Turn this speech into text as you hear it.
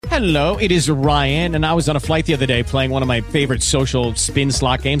Hello, it is Ryan, and I was on a flight the other day playing one of my favorite social spin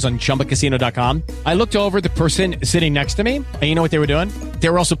slot games on ChumbaCasino.com. I looked over at the person sitting next to me, and you know what they were doing? They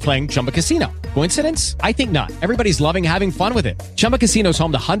were also playing Chumba Casino. Coincidence? I think not. Everybody's loving having fun with it. Chumba Casino is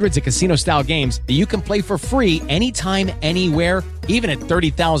home to hundreds of casino-style games that you can play for free anytime, anywhere, even at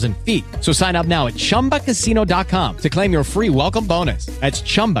 30,000 feet. So sign up now at ChumbaCasino.com to claim your free welcome bonus. That's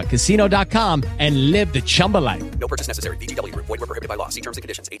ChumbaCasino.com and live the Chumba life. No purchase necessary. VGW. Void where prohibited by law. See terms and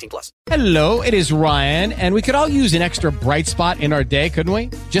conditions. 18+. Hello, it is Ryan, and we could all use an extra bright spot in our day, couldn't we?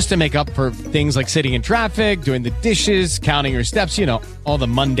 Just to make up for things like sitting in traffic, doing the dishes, counting your steps, you know, all the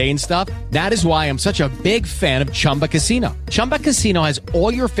mundane stuff. That is why I'm such a big fan of Chumba Casino. Chumba Casino has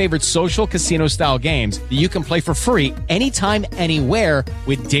all your favorite social casino-style games that you can play for free anytime, anywhere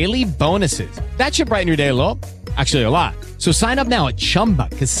with daily bonuses. That should brighten your day a little. Actually, a lot. So sign up now at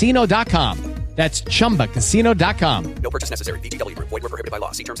ChumbaCasino.com. That's ChumbaCasino.com. No purchase necessary. VGW. Void where prohibited by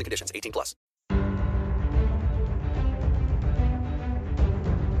law. See terms and conditions. 18+.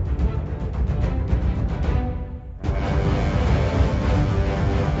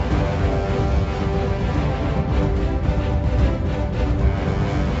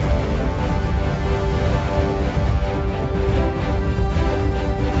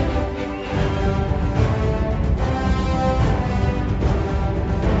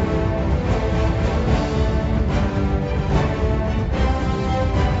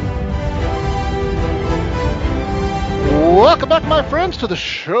 Welcome back, my friends, to the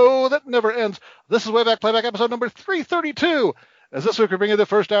show that never ends. This is Wayback Playback episode number 332. As this week we bring you the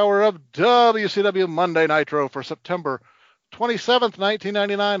first hour of WCW Monday Nitro for September 27th,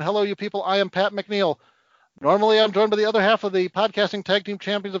 1999. Hello, you people. I am Pat McNeil. Normally, I'm joined by the other half of the podcasting tag team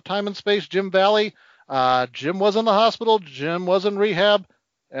champions of time and space, Jim Valley. Jim was in the hospital. Jim was in rehab.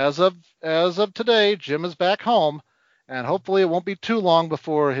 As of today, Jim is back home, and hopefully it won't be too long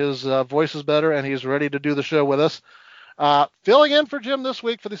before his voice is better and he's ready to do the show with us. Filling in for Jim this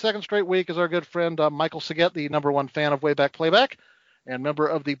week for the second straight week is our good friend Michael Saget, the number one fan of Wayback Playback and member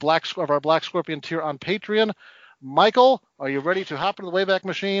of our Black Scorpion tier on Patreon. Michael, are you ready to hop into the Wayback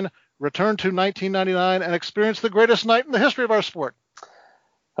Machine, return to 1999, and experience the greatest night in the history of our sport?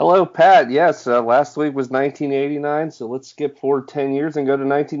 Hello, Pat. Yes, last week was 1989, so let's skip forward 10 years and go to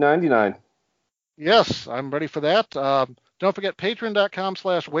 1999. Yes, I'm ready for that. Don't forget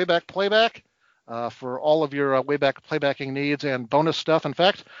patreon.com/waybackplayback. For all of your Wayback Playbacking needs and bonus stuff. In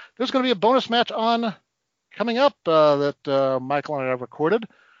fact, there's going to be a bonus match on coming up that Michael and I have recorded.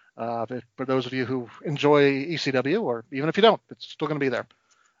 For those of you who enjoy ECW, or even if you don't, it's still going to be there.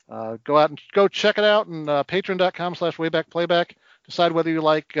 Go out and go check it out, and patreon.com/waybackplayback. Decide whether you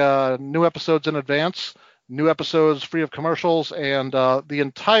like new episodes in advance, new episodes free of commercials, and the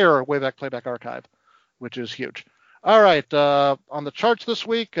entire Wayback Playback archive, which is huge. All right, on the charts this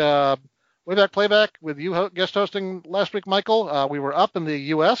week, Wayback Playback with you guest hosting last week, Michael. We were up in the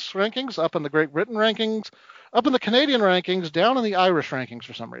U.S. rankings, up in the Great Britain rankings, up in the Canadian rankings, down in the Irish rankings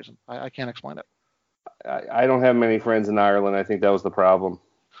for some reason. I can't explain it. I don't have many friends in Ireland. I think that was the problem.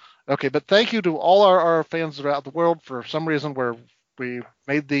 Okay, but thank you to all our fans throughout the world. For some reason, where we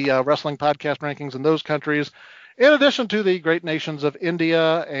made the wrestling podcast rankings in those countries, in addition to the great nations of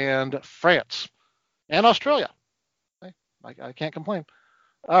India and France and Australia. I can't complain.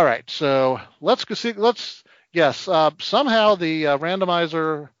 All right, so let's go see. Somehow the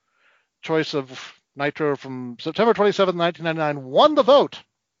randomizer choice of Nitro from September 27th, 1999 won the vote.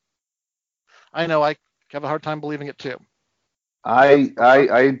 I know, I have a hard time believing it too.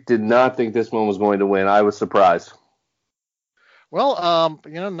 I did not think this one was going to win. I was surprised. Well,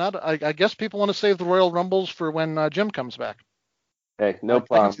 I guess people want to save the Royal Rumbles for when Jim comes back. Hey, no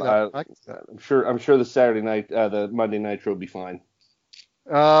problem. I'm sure the Saturday night, the Monday Nitro will be fine.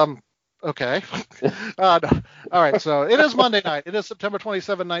 Okay. No. All right, so it is Monday night. It is September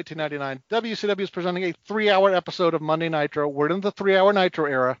 27, 1999. WCW is presenting a 3-hour episode of Monday Nitro. We're in the 3-hour Nitro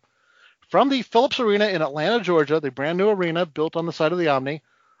era. From the Phillips Arena in Atlanta, Georgia, the brand new arena built on the side of the Omni,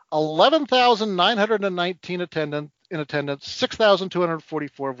 11,919 in attendance,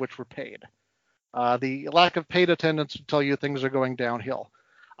 6,244 of which were paid. The lack of paid attendance will tell you things are going downhill.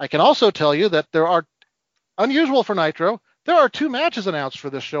 I can also tell you that there are, unusual for Nitro, there are 2 matches announced for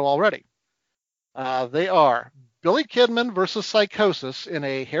this show already. They are Billy Kidman versus Psychosis in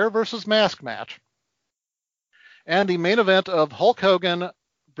a hair versus mask match, and the main event of Hulk Hogan,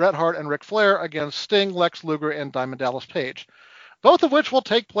 Bret Hart, and Ric Flair against Sting, Lex Luger, and Diamond Dallas Page, both of which will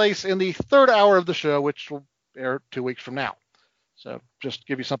take place in the 3rd hour of the show, which will air 2 weeks from now. So just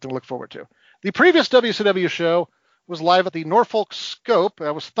give you something to look forward to. The previous WCW show was live at the Norfolk Scope.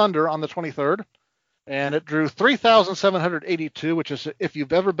 That was Thunder on the 23rd. And it drew 3,782, which is, if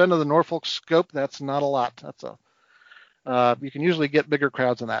you've ever been to the Norfolk Scope, that's not a lot. You can usually get bigger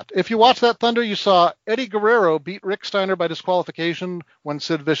crowds than that. If you watch that Thunder, you saw Eddie Guerrero beat Rick Steiner by disqualification when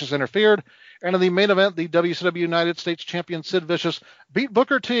Sid Vicious interfered. And in the main event, the WCW United States champion Sid Vicious beat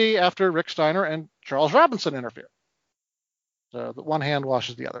Booker T after Rick Steiner and Charles Robinson interfered. So the one hand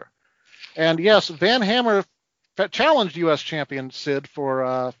washes the other. And yes, Van Hammer challenged U.S. champion Sid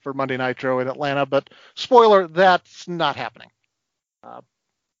for Monday Nitro in Atlanta, but spoiler, that's not happening. I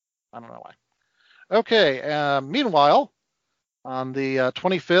don't know why. Okay, meanwhile, on the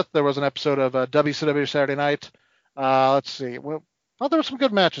 25th, there was an episode of WCW Saturday Night. Let's see. Well, there were some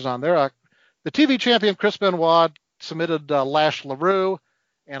good matches on there. The TV champion Chris Benoit submitted Lash LaRue,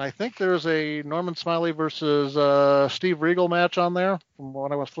 and I think there's a Norman Smiley versus Steve Regal match on there from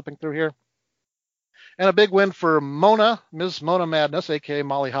what I was flipping through here. And a big win for Mona, Ms. Mona Madness, a.k.a.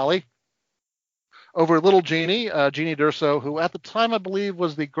 Molly Holly, over Little Jeannie, Jeannie Durso, who at the time I believe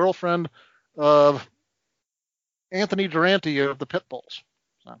was the girlfriend of Anthony Durante of the Pitbulls.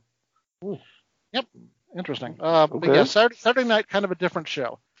 So, yep, interesting. Okay. But yeah, Saturday night, kind of a different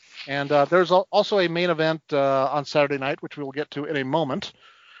show. And there's also a main event on Saturday night, which we will get to in a moment.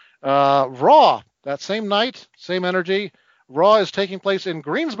 Raw, that same night, same energy. Raw is taking place in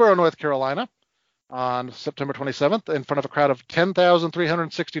Greensboro, North Carolina, on September 27th, in front of a crowd of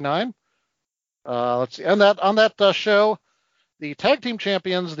 10,369. Let's see. And on that show, the tag team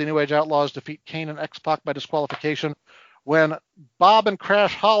champions, the New Age Outlaws, defeat Kane and X-Pac by disqualification when Bob and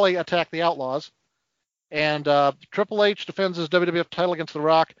Crash Holly attack the Outlaws. And Triple H defends his WWF title against The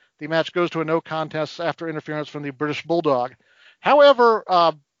Rock. The match goes to a no contest after interference from the British Bulldog. However,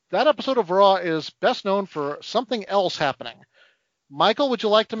 that episode of Raw is best known for something else happening. Michael, would you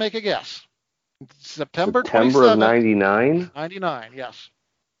like to make a guess? September of 99? 99, yes.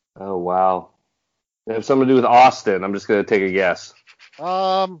 Oh, wow. It has something to do with Austin. I'm just going to take a guess.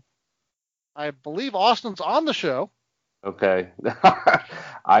 I believe Austin's on the show. Okay.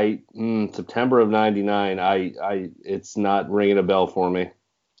 September of 99. It's not ringing a bell for me.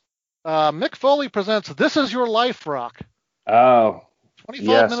 Mick Foley presents This Is Your Life, Rock. Oh.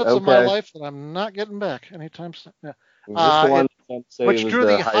 25 minutes of my life that I'm not getting back anytime soon. Yeah. Which drew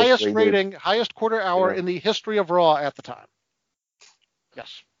the highest quarter hour in the history of Raw at the time.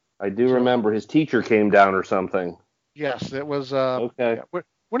 Yes. I do remember his teacher came down or something. Yes, it was. Okay. Yeah,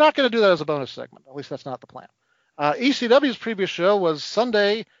 we're not going to do that as a bonus segment. At least that's not the plan. ECW's previous show was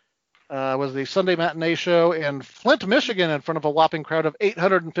Sunday. Was the Sunday matinee show in Flint, Michigan, in front of a whopping crowd of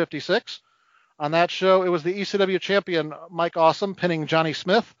 856. On that show, it was the ECW champion Mike Awesome pinning Johnny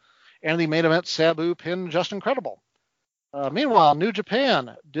Smith, and the main event Sabu pinned Justin Credible. Meanwhile, New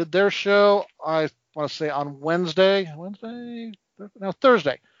Japan did their show, I want to say on Thursday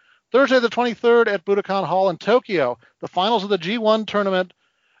the 23rd at Budokan Hall in Tokyo. The finals of the G1 tournament,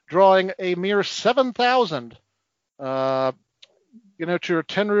 drawing a mere 7,000. Yenochiro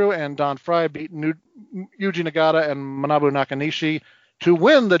Tenryu and Don Frye beat Yuji Nagata and Manabu Nakanishi to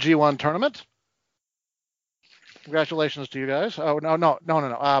win the G1 tournament. Congratulations to you guys. Oh, no.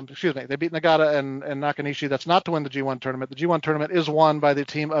 Excuse me. They beat Nagata and Nakanishi. That's not to win the G1 tournament. The G1 tournament is won by the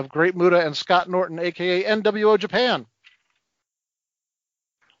team of Great Muta and Scott Norton, a.k.a. NWO Japan.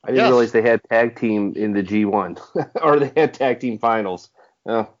 I didn't realize they had tag team in the G1. Or they had tag team finals.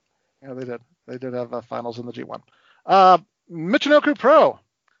 Oh. Yeah, they did. They did have finals in the G1. Michinoku Pro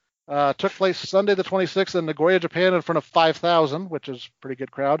took place Sunday the 26th in Nagoya, Japan, in front of 5,000, which is a pretty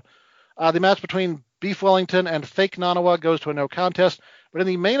good crowd. The match between Beef Wellington and Fake Nanawa goes to a no contest. But in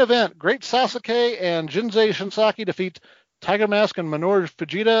the main event, Great Sasuke and Jinsei Shinsaki defeat Tiger Mask and Minoru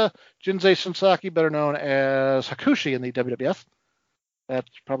Fujita. Jinsei Shinsaki, better known as Hakushi in the WWF. That's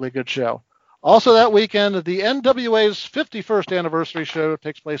probably a good show. Also that weekend, the NWA's 51st anniversary show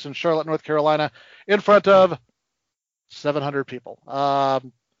takes place in Charlotte, North Carolina, in front of 700 people.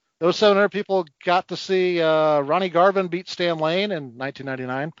 Those 700 people got to see Ronnie Garvin beat Stan Lane in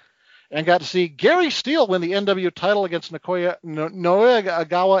 1999. And got to see Gary Steele win the NW title against Noe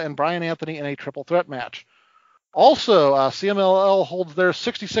Agawa and Brian Anthony in a triple threat match. Also, CMLL holds their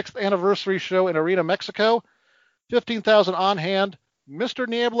 66th anniversary show in Arena, Mexico. 15,000 on hand. Mr.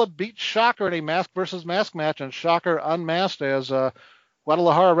 Niebla beat Shocker in a mask versus mask match, and Shocker unmasked as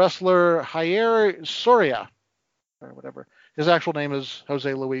Guadalajara wrestler Jair Soria, or whatever. His actual name is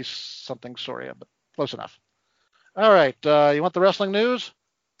Jose Luis something Soria, but close enough. All right, you want the wrestling news?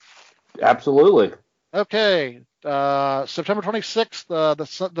 Absolutely. Okay. September 26th,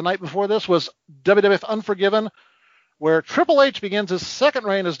 the night before this, was WWF Unforgiven, where Triple H begins his second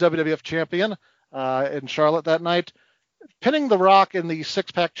reign as WWF champion in Charlotte that night, pinning The Rock in the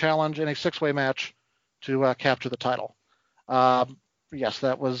six-pack challenge in a six-way match to capture the title. Yes,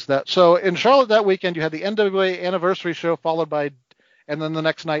 that was that. So in Charlotte that weekend, you had the NWA Anniversary show followed by, and then the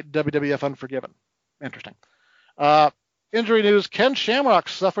next night, WWF Unforgiven. Interesting. Injury news: Ken Shamrock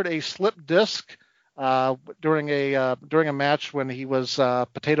suffered a slip disc during a match when he was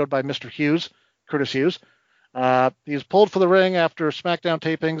potatoed by Mr. Hughes, Curtis Hughes. He was pulled for the ring after SmackDown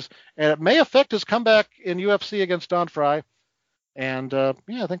tapings, and it may affect his comeback in UFC against Don Fry. And I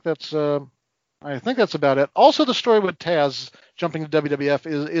think that's about it. Also, the story with Taz jumping to WWF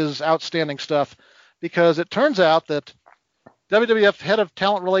is outstanding stuff, because it turns out that WWF head of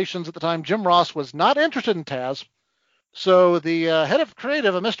talent relations at the time, Jim Ross, was not interested in Taz. So the head of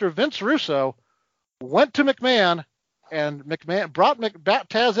creative, Mr. Vince Russo, went to McMahon, and McMahon brought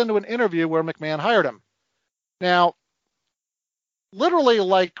Taz into an interview where McMahon hired him. Now, literally,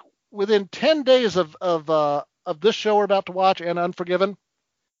 like within 10 days of this show we're about to watch and Unforgiven,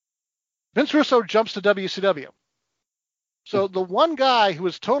 Vince Russo jumps to WCW. So the one guy who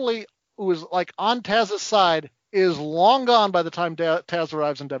was like on Taz's side is long gone by the time Taz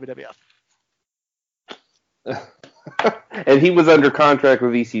arrives in WWF. And he was under contract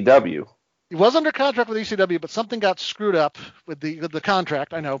with ECW. He was under contract with ECW, but something got screwed up with the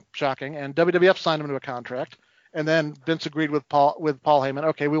contract. I know, shocking. And WWF signed him to a contract. And then Vince agreed with Paul Heyman.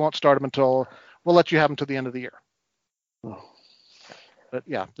 Okay, we won't start him until we'll let you have him to the end of the year. Oh. But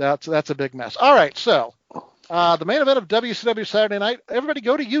yeah, that's a big mess. All right, so the main event of WCW Saturday Night. Everybody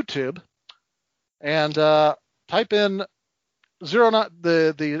go to YouTube and type in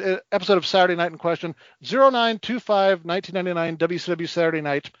the episode of Saturday Night in question, 09/25/1999 WCW Saturday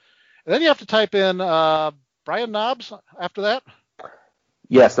Night. And then you have to type in Brian Knobbs after that.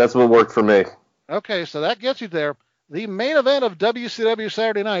 Yes, that's what worked for me. Okay, so that gets you there. The main event of WCW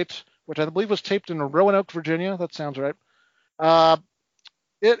Saturday Night, which I believe was taped in Roanoke, Virginia. That sounds right.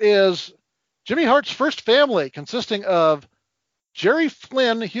 It is Jimmy Hart's First Family, consisting of Jerry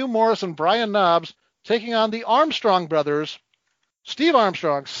Flynn, Hugh Morris, and Brian Knobbs, taking on the Armstrong brothers, Steve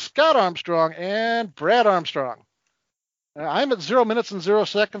Armstrong, Scott Armstrong, and Brad Armstrong. I'm at 0 minutes and 0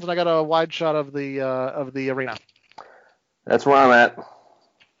 seconds, and I got a wide shot of the arena. That's where I'm at.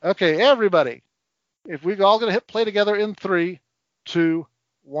 Okay, everybody. If we all gonna hit play together in 3, 2,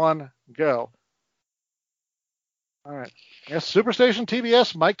 1, go. All right. Yes, Superstation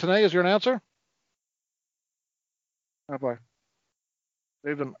TBS. Mike Tenay is your announcer. Oh boy.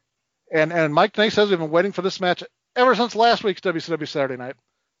 They've been and Mike Tenay says they've been waiting for this match ever since last week's WCW Saturday Night.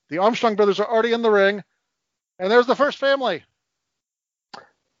 The Armstrong brothers are already in the ring, and there's the First Family.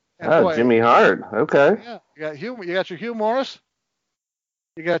 And Jimmy Hart. Okay. Yeah, you got your Hugh Morris,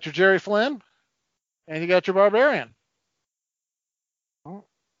 you got your Jerry Flynn, and you got your Barbarian. Oh.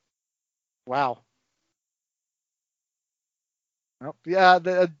 Wow. Oh, yeah,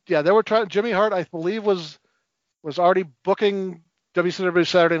 they were trying. Jimmy Hart, I believe, was already booking WCW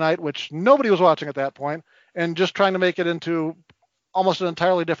Saturday Night, which nobody was watching at that point, and just trying to make it into almost an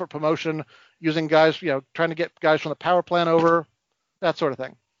entirely different promotion, using guys, trying to get guys from the power plant over, that sort of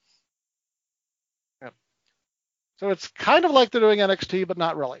thing. Yeah. So it's kind of like they're doing NXT, but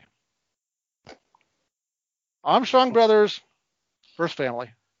not really. Armstrong Brothers, First Family.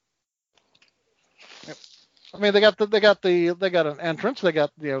 Yep. I mean, they got an entrance. They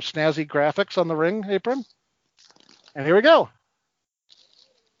got snazzy graphics on the ring apron, and here we go.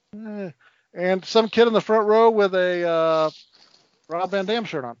 And some kid in the front row with a Rob Van Dam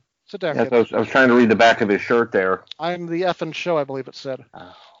shirt on. Sit down, kid. I was trying to read the back of his shirt there. I'm the effing show, I believe it said.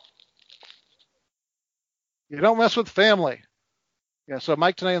 Oh. You don't mess with family. Yeah, so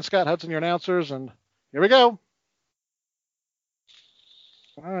Mike Tenay and Scott Hudson, your announcers, and here we go.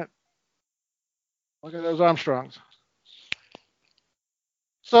 All right. Look at those Armstrongs.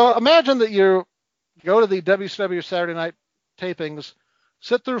 So imagine that you go to the WCW Saturday Night tapings,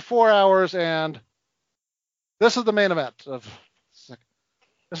 sit through 4 hours, and this is the main event of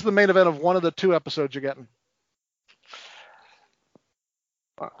one of the 2 episodes you're getting.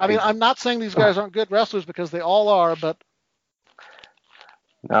 I mean, I'm not saying these guys aren't good wrestlers, because they all are, but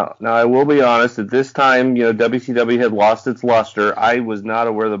Now I will be honest. At this time, WCW had lost its luster. I was not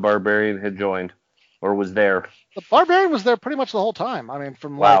aware the Barbarian had joined or was there. The Barbarian was there pretty much the whole time. I mean,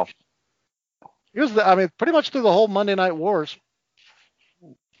 he was pretty much through the whole Monday Night Wars.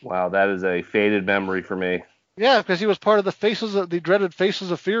 Wow, that is a faded memory for me. Yeah, because he was part of the dreaded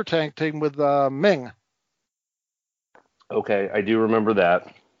Faces of Fear tag team with Ming. Okay, I do remember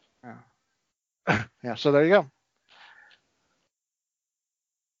that. Yeah, so there you go.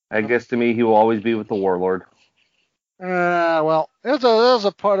 I guess to me, he will always be with the Warlord. Well, it was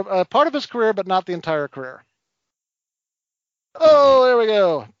a part of his career, but not the entire career. Oh, there we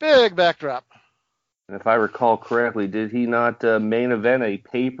go. Big backdrop. And if I recall correctly, did he not main event a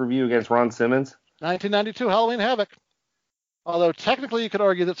pay-per-view against Ron Simmons? 1992 Halloween Havoc. Although technically you could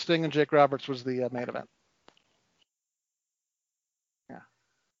argue that Sting and Jake Roberts was the main event. Yeah.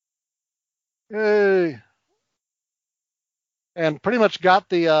 Yay. And pretty much got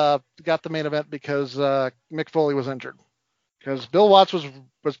the main event because Mick Foley was injured. Because Bill Watts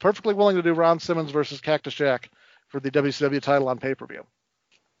was perfectly willing to do Ron Simmons versus Cactus Jack for the WCW title on pay-per-view.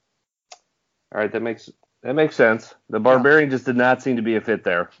 All right, that makes sense. The Barbarian just did not seem to be a fit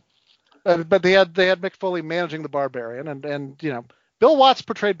there. But they had Mick Foley managing the Barbarian, and Bill Watts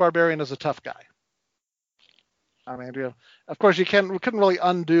portrayed Barbarian as a tough guy. I mean, of course we couldn't really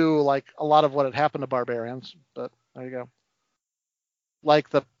undo like a lot of what had happened to Barbarians, but there you go. Like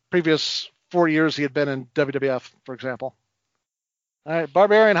the previous 4 years he had been in WWF, for example. All right,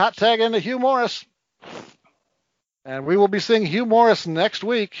 Barbarian hot tag into Hugh Morris, and we will be seeing Hugh Morris next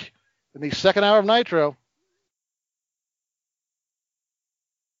week in the second hour of Nitro.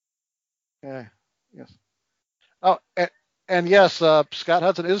 Yeah. Yes. Oh, and yes, Scott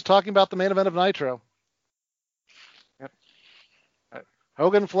Hudson is talking about the main event of Nitro. Yep. Right.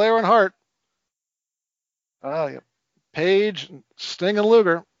 Hogan, Flair, and Hart. Oh, yep. Page, Sting, and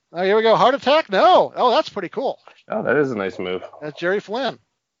Luger. Oh, here we go. Heart Attack? No. Oh, that's pretty cool. Oh, that is a nice move. That's Jerry Flynn.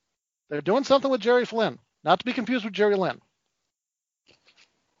 They're doing something with Jerry Flynn. Not to be confused with Jerry Lynn.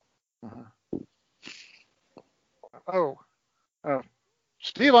 Uh-huh. Oh.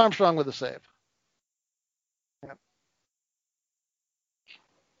 Steve Armstrong with the save. Yep.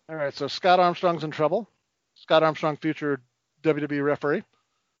 All right, so Scott Armstrong's in trouble. Scott Armstrong, future WWE referee.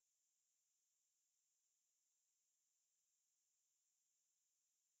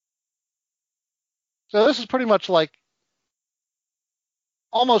 So this is pretty much like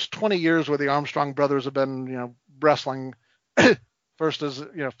almost 20 years where the Armstrong brothers have been, wrestling. First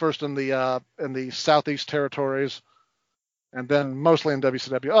in the Southeast Territories, and then mostly in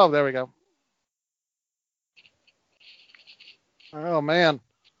WCW. Oh, there we go. Oh man,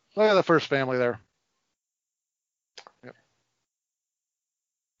 look at the first family there. Yep.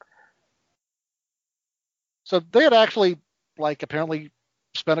 So they had actually, apparently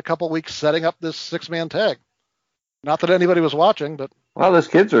spent a couple weeks setting up this 6-man tag. Not that anybody was watching, but well, those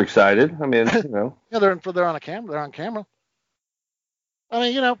kids are excited. I mean, yeah, they're on camera. They're on camera. I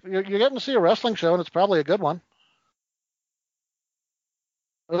mean, you're getting to see a wrestling show, and it's probably a good one.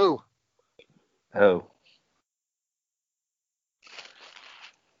 Ooh. Oh.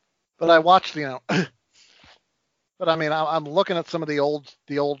 But I watched, but I mean, I'm looking at some of the old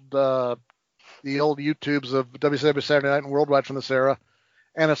YouTubes of WCW Saturday Night and Worldwide from this era,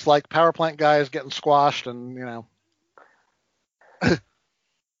 and it's like power plant guys getting squashed, and Yeah.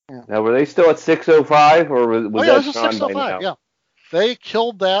 Now, were they still at 605, or was that this is 605? Yeah, they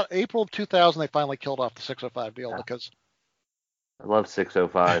killed that April of 2000. They finally killed off the 605 deal because I love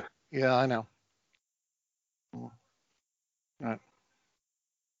 605. Yeah, I know. All right.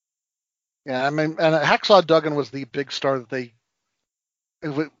 Yeah, I mean, and Hacksaw Duggan was the big star that they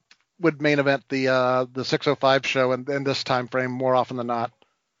would main event the 605 show in this time frame more often than not.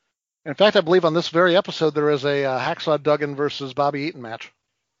 In fact, I believe on this very episode there is a Hacksaw Duggan versus Bobby Eaton match.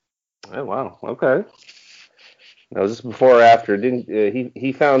 Oh wow, okay. Now, was this before or after? Didn't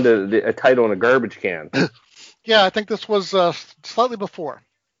he found a title in a garbage can? Yeah, I think this was slightly before.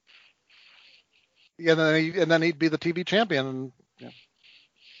 Yeah, and then he'd be the TV champion,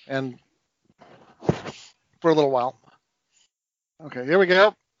 and for a little while. Okay, here we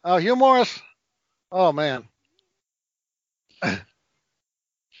go. Oh, Hugh Morris. Oh man.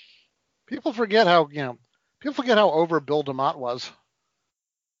 People forget how over Bill DeMott was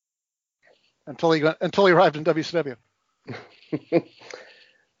until he arrived in WCW.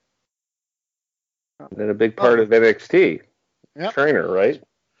 Then a big part of NXT. Yep. Trainer, right?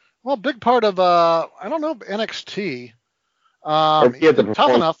 Well, big part of I don't know, NXT.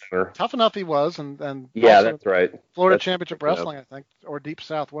 Tough enough he was, and yeah, that's right. Florida Championship Wrestling, I think, or Deep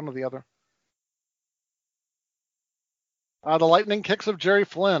South, one or the other. The lightning kicks of Jerry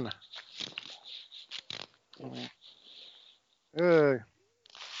Flynn.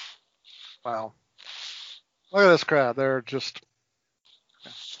 Wow. Look at this crowd. They're just,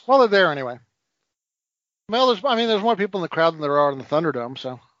 well, they're there anyway. Well, there's more people in the crowd than there are in the Thunderdome,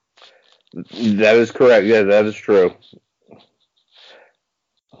 so. That is correct. Yeah, that is true.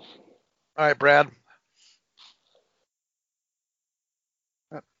 All right, Brad.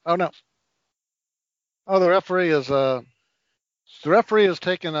 Oh no. Oh, the referee is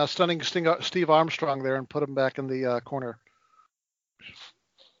taking stunning Steve Armstrong there and put him back in the corner.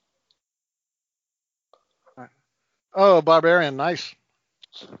 Right. Oh, Barbarian, nice.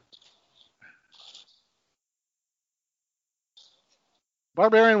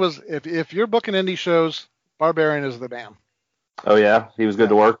 Barbarian was, if you're booking indie shows, Barbarian is the man. Oh yeah, he was good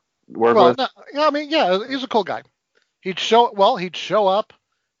to work with. No, he's a cool guy. He'd show up.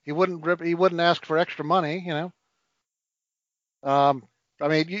 He wouldn't ask for extra money, you're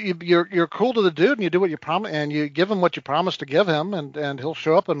cool to the dude, and you do what you promise, and you give him what you promised to give him, and he'll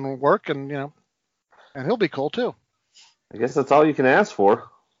show up and work, and and he'll be cool too. I guess that's all you can ask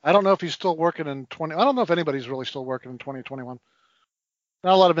for. I don't know if he's still working in I don't know if anybody's really still working in 2021.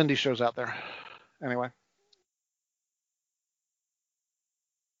 Not a lot of indie shows out there. Anyway.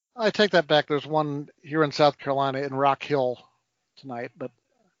 I take that back. There's one here in South Carolina in Rock Hill tonight, but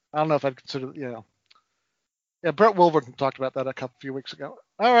I don't know if I'd consider, Yeah, Brett Wolverton talked about that a few weeks ago.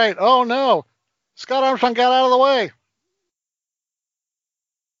 All right. Oh, no. Scott Armstrong got out of the way.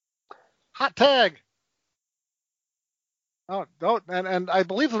 Hot tag. Oh, don't. And I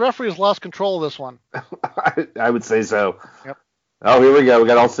believe the referee has lost control of this one. I would say so. Yep. Oh, here we go. We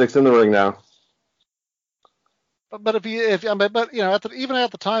got all 6 in the ring now. But even at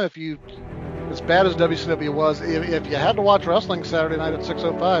the time, as bad as WCW was, if you had to watch wrestling Saturday night at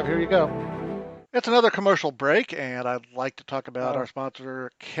 6:05, here you go. It's another commercial break, and I'd like to talk about our sponsor,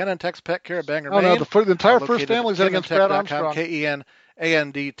 Ken and Tex Pet Care, Bangor, Maine. The entire first family's in against Brad Armstrong.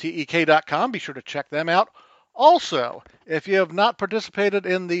 KenandTek.com. Be sure to check them out. Also, if you have not participated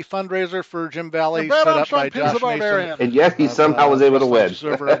in the fundraiser for Jim Valley set up by Josh Mason, and yet he somehow was able to win.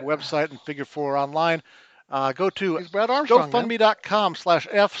 Server website and Figure 4 online. Go to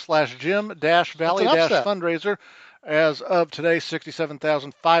GoFundMe.com/F/Jim-Valley-Fundraiser. As of today,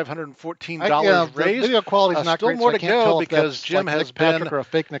 $67,514 raised. Video quality's not still great, more so to I can't go tell if because that's Jim like has Nick been Patrick or a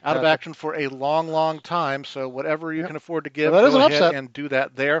fake Nick out of Patrick. action for a long, long time. So whatever you can afford to give, Well, that is go an ahead upset. and do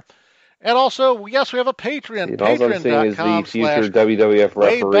that there. And also, yes, we have a Patreon. All I'm seeing is the future WWF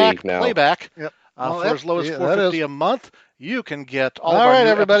referee now. Playback. Yep. For as low as $4.50 a month, you can get all All of our right,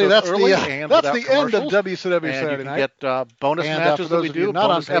 new everybody, episodes that's early the and that's without the end of commercials. WCW And Saturday you night. can get bonus And, matches for that those we of you do, not on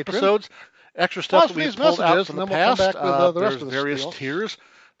bonus Patreon, episodes, extra stuff that we these pulled out messages, from and the then we'll come past. back with, the rest There's of the various spiel. tiers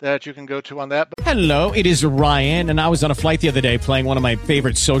that you can go to on that. But Hello, it is Ryan, and I was on a flight the other day playing one of my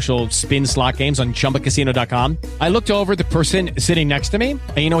favorite social spin slot games on ChumbaCasino.com. I looked over at the person sitting next to me,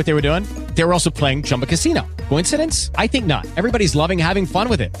 and you know what they were doing? They were also playing Chumba Casino. Coincidence? I think not. Everybody's loving having fun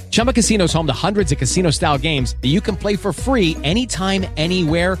with it. Chumba Casino is home to hundreds of casino-style games that you can play for free anytime,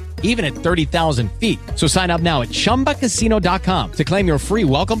 anywhere, even at 30,000 feet. So sign up now at ChumbaCasino.com to claim your free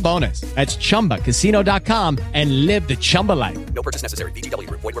welcome bonus. That's ChumbaCasino.com and live the Chumba life. No purchase necessary. VGW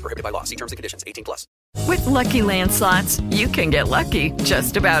Group. Void were prohibited by law. See terms and conditions. 18+. With Lucky Land Slots, you can get lucky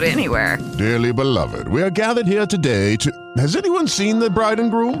just about anywhere. Dearly beloved, we are gathered here today to... Has anyone seen the bride and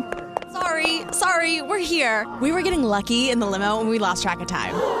groom? Sorry, we're here. We were getting lucky in the limo and we lost track of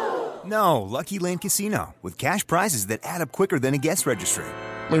time. No, Lucky Land Casino, with cash prizes that add up quicker than a guest registry.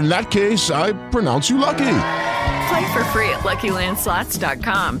 In that case, I pronounce you lucky. Play for free at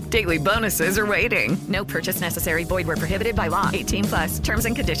LuckyLandSlots.com. Daily bonuses are waiting. No purchase necessary. Void where prohibited by law. 18+. Terms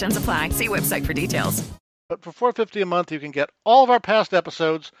and conditions apply. See website for details. But for $4.50 a month, you can get all of our past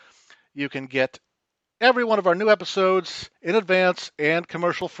episodes. You can get every one of our new episodes in advance and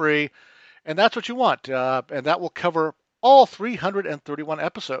commercial free. And that's what you want. And that will cover all 331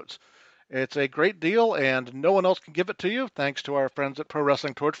 episodes. It's a great deal, and no one else can give it to you. Thanks to our friends at Pro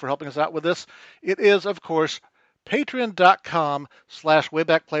Wrestling Torch for helping us out with this. It is, of course,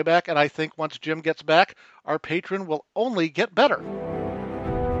 patreon.com/waybackplayback. And I think once Jim gets back, our Patreon will only get better.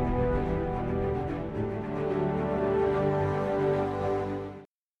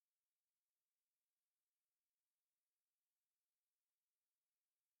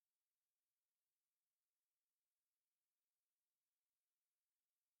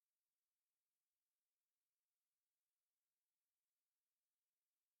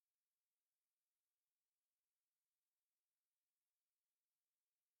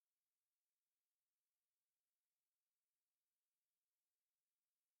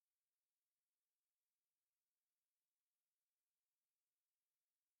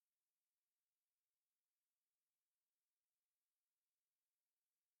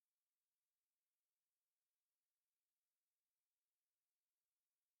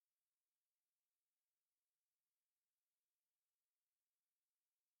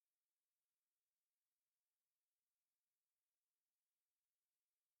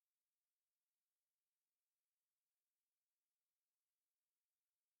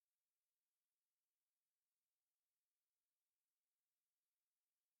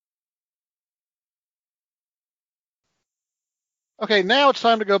 Okay, now it's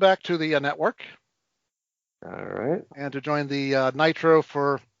time to go back to the network. All right. And to join the Nitro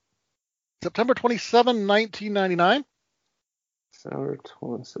for September 27, 1999.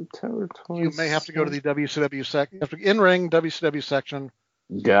 September 20. You may have to go to the WCW section. In-ring WCW section.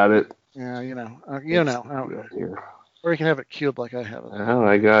 Got it. Yeah, Here. Or you can have it cubed like I have it. Oh,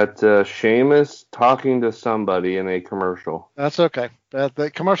 I got Sheamus talking to somebody in a commercial. That's okay.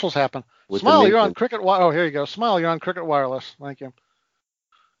 The commercials happen. With Smile, the you're on Nathan. Cricket. Oh, here you go. Smile, you're on Cricket Wireless. Thank you.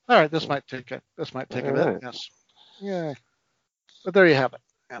 All right, this might take a bit. right. Yes. Yeah. But there you have it.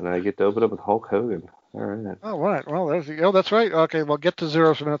 And I get to open up with Hulk Hogan. All right. Oh, right. Well, there's you go. That's right. Okay, well, get to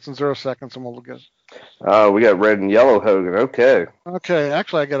 0 minutes and 0 seconds, and we'll get. We got red and yellow Hogan. Okay. Okay,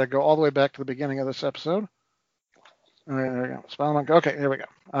 actually, I got to go all the way back to the beginning of this episode. All right, there we go. Smile Monkey. Okay, here we go.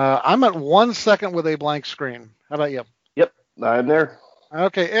 I'm at 1 second with a blank screen. How about you? Yep, I'm there.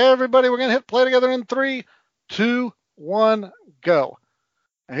 Okay, everybody, we're going to hit play together in 3, 2, 1, go.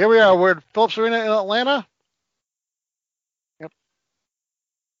 And here we are. We're at Phillips Arena in Atlanta. Yep.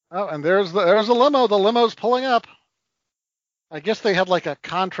 Oh, and there's the limo. The limo's pulling up. I guess they had like a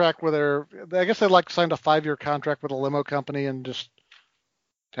contract with I guess they signed a 5-year contract with a limo company and just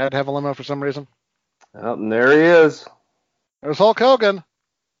had to have a limo for some reason. Oh, and there he is. There's Hulk Hogan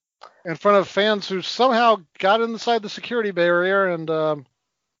in front of fans who somehow got inside the security barrier and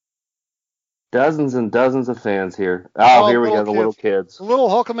Dozens and dozens of fans here. Oh, here we go, the little kids. The little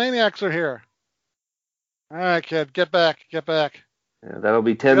Hulkamaniacs are here. All right, kid, get back. Yeah, that'll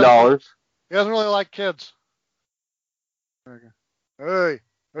be $10. He doesn't really like kids. Hey,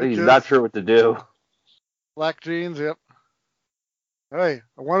 He's kids. not sure what to do. Black jeans, yep. Hey,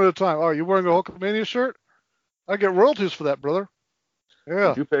 one at a time. Oh, you wearing a Hulkamania shirt? I get royalties for that, brother. Yeah.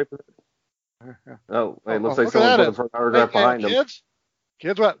 Did you pay for that? Yeah. Oh, hey, looks like look someone at put that. a front autograph behind him.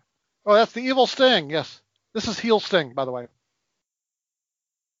 Kids, what? Oh, that's the evil Sting. Yes, this is heel Sting, by the way.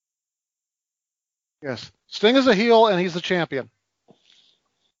 Yes, Sting is a heel and he's the champion.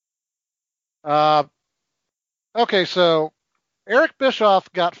 Okay, so Eric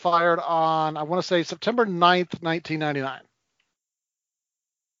Bischoff got fired on, I want to say, September 9th, 1999.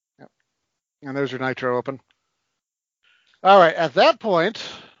 Yep. And there's your Nitro Open. All right, at that point,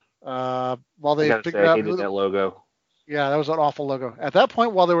 while they figured out who that logo. Yeah, that was an awful logo. At that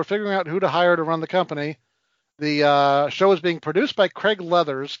point, while they were figuring out who to hire to run the company, the show was being produced by Craig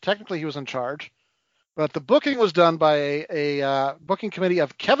Leathers. Technically, he was in charge. But the booking was done by a booking committee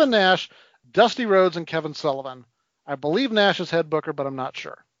of Kevin Nash, Dusty Rhodes, and Kevin Sullivan. I believe Nash is head booker, but I'm not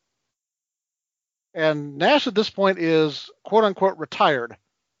sure. And Nash at this point is, quote-unquote, retired,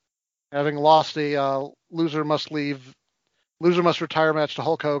 having lost a loser must retire match to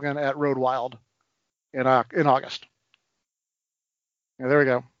Hulk Hogan at Road Wild in August. Yeah, there we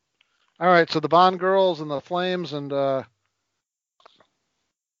go. All right, so the Bond Girls and the Flames and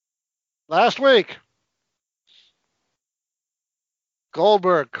last week,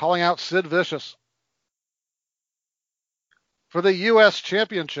 Goldberg calling out Sid Vicious for the U.S.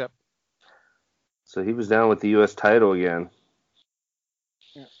 Championship. So he was down with the U.S. title again.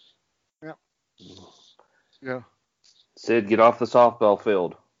 Yeah. Sid, get off the softball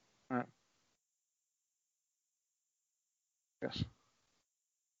field. All right. Yes.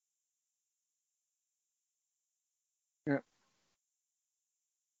 Yeah.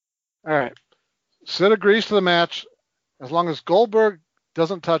 All right. Sid agrees to the match as long as Goldberg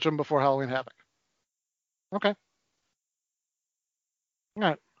doesn't touch him before Halloween Havoc. Okay. All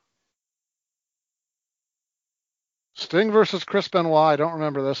right. Sting versus Chris Benoit. I don't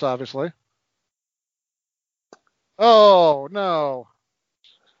remember this, obviously. Oh, no.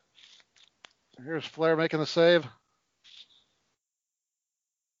 Here's Flair making the save.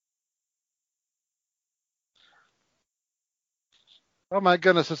 Oh, my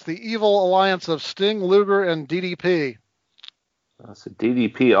goodness. It's the evil alliance of Sting, Luger, and DDP. So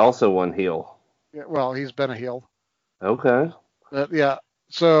DDP also won heel. Yeah, well, he's been a heel. Okay. Yeah.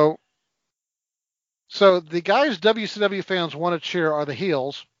 So the guys WCW fans want to cheer are the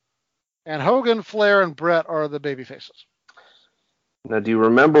heels, and Hogan, Flair, and Brett are the baby faces. Now, do you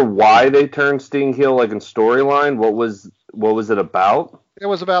remember why they turned Sting heel, like in storyline? What was it about? It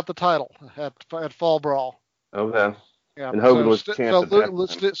was about the title at Fall Brawl. Okay. Yeah. And Hogan was champ.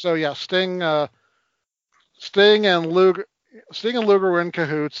 Sting and Luger were in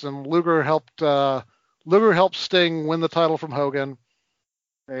cahoots, and Luger helped Sting win the title from Hogan.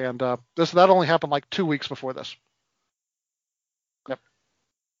 And that only happened like 2 weeks before this. Yep.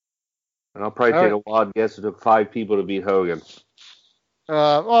 And I'll probably take a wild guess it took 5 people to beat Hogan.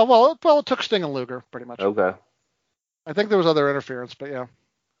 It took Sting and Luger pretty much. Okay. I think there was other interference, but yeah.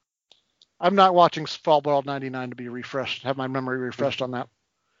 I'm not watching Fall Brawl 99 to be refreshed, have my memory refreshed on that.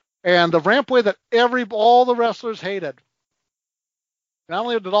 And the rampway that all the wrestlers hated. Not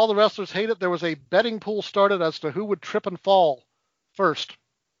only did all the wrestlers hate it, there was a betting pool started as to who would trip and fall first.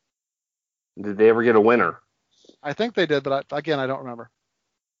 Did they ever get a winner? I think they did, but I don't remember.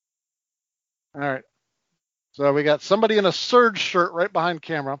 All right. So we got somebody in a Surge shirt right behind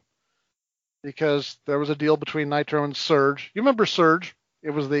camera because there was a deal between Nitro and Surge. You remember Surge?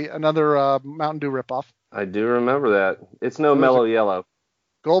 It was another Mountain Dew ripoff. I do remember that. It's no Mellow Yellow.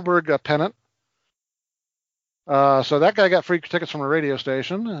 Goldberg pennant. So that guy got free tickets from a radio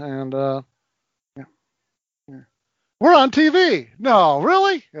station, and yeah. We're on TV. No,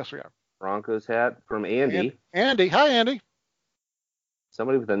 really? Yes, we are. Broncos hat from Andy. Andy. Hi, Andy.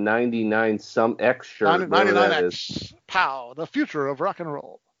 Somebody with a 99 some X shirt. 99X. Pow. The future of rock and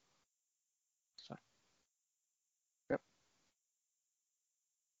roll. So, yep.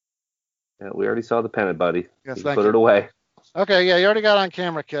 Yeah, we already saw the pennant, buddy. Yes, Just thank put you. it away. Okay, yeah, you already got on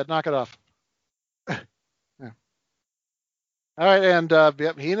camera, kid. Knock it off. Yeah. All right, and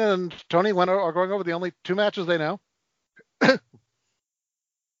yep, Heenan and Tony are going over the only two matches they know.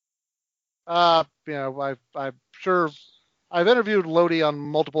 I'm sure I've interviewed Lodi on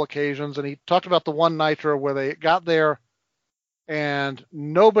multiple occasions, and he talked about the one Nitro where they got there and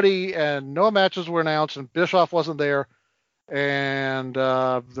no matches were announced, and Bischoff wasn't there, and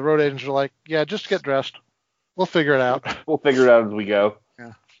the road agents were like, "Yeah, just get dressed. We'll figure it out." We'll figure it out as we go.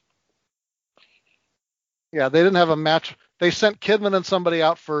 Yeah, they didn't have a match. They sent Kidman and somebody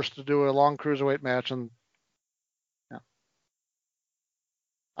out first to do a long cruiserweight match, and yeah.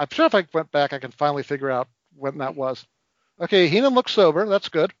 I'm sure if I went back, I can finally figure out when that was. Okay, Heenan looks sober. That's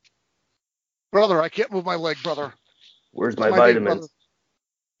good. Brother, I can't move my leg, brother. Where's my vitamins?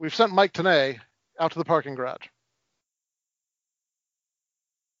 We've sent Mike Tenay out to the parking garage.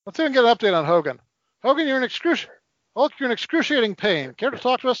 Let's even get an update on Hogan. Hogan, you're in excruciating pain. Care to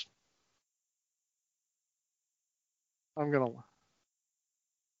talk to us?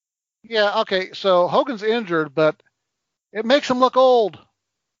 Yeah, okay, so Hogan's injured, but it makes him look old.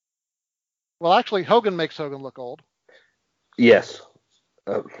 Well, actually, Hogan makes Hogan look old. Yes.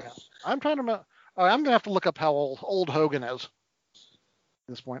 Yeah. I'm going to have to look up how old Hogan is at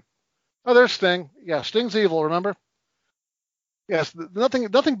this point. Oh, there's Sting. Yeah, Sting's evil, remember? Yes,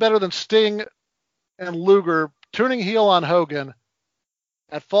 nothing better than Sting and Luger turning heel on Hogan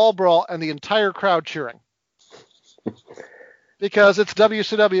at Fall Brawl and the entire crowd cheering. Because it's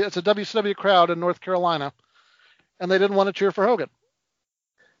WCW, it's a WCW crowd in North Carolina, and they didn't want to cheer for Hogan.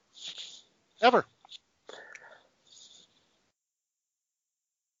 Ever.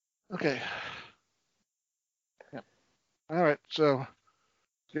 Okay. Yep. All right, so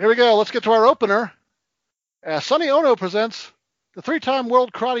here we go. Let's get to our opener. Sonny Ono presents the three-time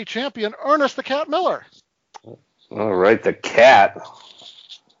World Karate Champion, Ernest the Cat Miller. All right, the cat.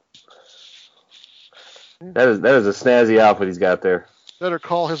 That is a snazzy outfit he's got there. Better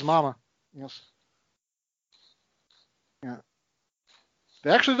call his mama. Yes. Yeah. They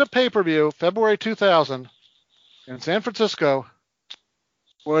actually did a pay-per-view, February 2000, in San Francisco,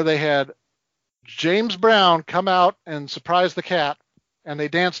 where they had James Brown come out and surprise the cat, and they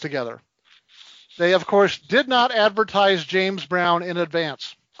danced together. They, of course, did not advertise James Brown in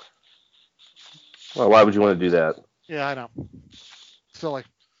advance. Well, why would you want to do that? Yeah, I know. Silly.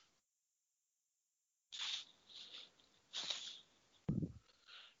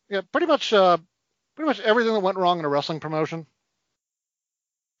 Yeah, pretty much everything that went wrong in a wrestling promotion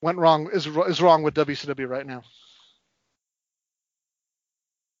is wrong with WCW right now.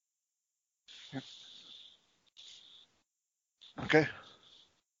 Yeah. Okay.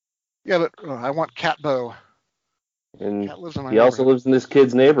 Yeah, but I want Cat Bo. And Cat lives in my he also lives in this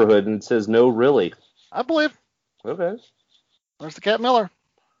kid's neighborhood, and it says no, really. I believe. Okay. There's the Cat Miller.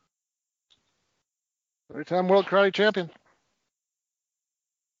 Three-time World Karate Champion.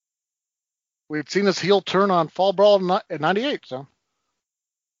 We've seen his heel turn on Fall Brawl in 98, so.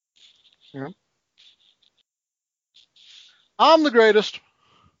 Yeah. I'm the greatest.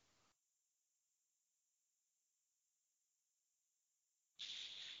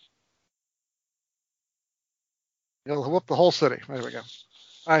 He'll whoop the whole city. There we go.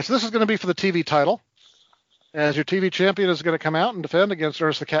 All right, so this is going to be for the TV title. As your TV champion is going to come out and defend against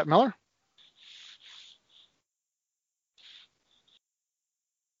Ernest the Cat Miller.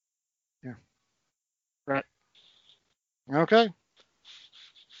 Yeah. Right. Okay.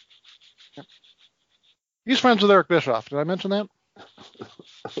 Yep. He's friends with Eric Bischoff. Did I mention that?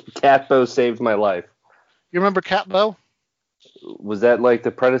 Catbo saved my life. You remember Catbo? Was that like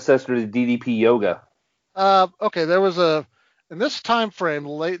the predecessor to DDP Yoga? Okay, there was in this time frame,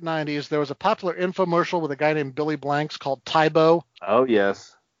 late 90s, there was a popular infomercial with a guy named Billy Blanks called Tybo. Oh,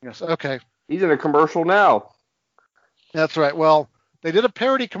 yes. Yes, okay. He's in a commercial now. That's right. Well, they did a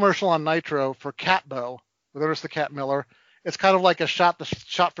parody commercial on Nitro for Catbo with Ernest the Cat Miller, it's kind of like a shot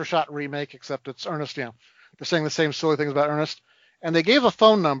for shot remake, except it's Ernest. They're saying the same silly things about Ernest, and they gave a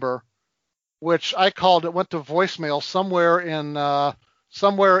phone number, which I called. It went to voicemail somewhere in the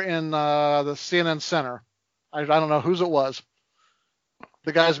CNN Center. I don't know whose it was.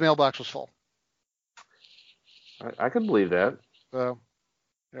 The guy's mailbox was full. I could believe that. So,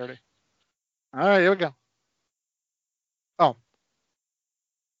 there it is. All right, here we go.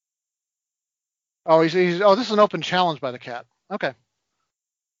 Oh, this is an open challenge by the cat. Okay.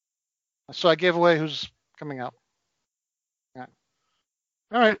 So I gave away who's coming out. Yeah.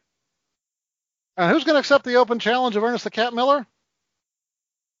 All right. And who's going to accept the open challenge of Ernest the Cat Miller?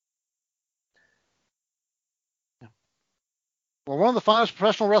 Well, one of the finest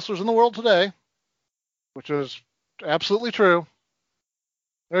professional wrestlers in the world today, which is absolutely true.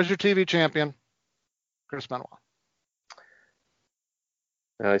 There's your TV champion, Chris Benoit.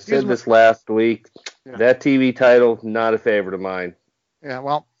 I said this last week. Yeah. That TV title, not a favorite of mine. Yeah,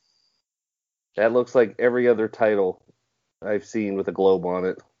 well. That looks like every other title I've seen with a globe on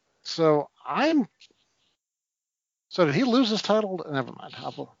it. So did he lose his title? Never mind.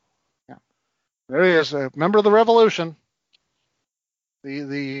 Yeah. There he is, a member of the Revolution.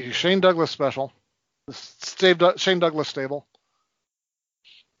 The Shane Douglas special. The Shane Douglas stable.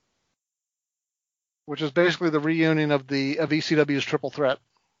 Which is basically the reunion of ECW's Triple Threat.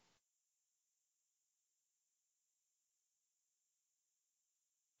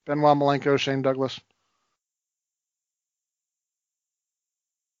 Benoit, Malenko, Shane Douglas.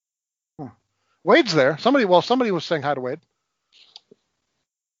 Wade's there. Somebody was saying hi to Wade.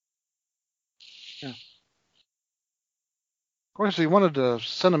 Yeah. Of course, if you wanted to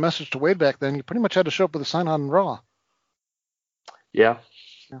send a message to Wade back then, you pretty much had to show up with a sign on Raw. Yeah.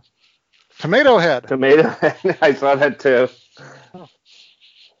 Tomato Head. I saw that too. Oh.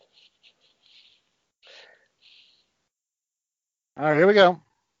 All right, here we go.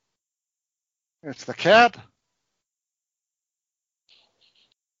 It's the cat.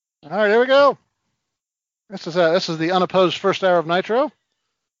 All right, here we go. This is the unopposed first hour of Nitro.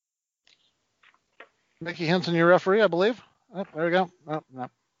 Mickey Henson, your referee, I believe. Oh, there we go. Oh, no.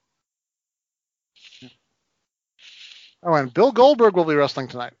 Oh, and Bill Goldberg will be wrestling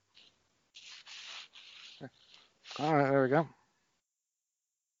tonight. All right, there we go.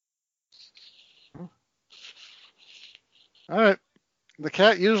 All right. The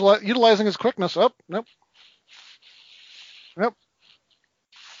cat utilizing his quickness. Oh, nope. Nope.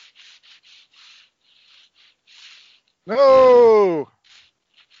 No!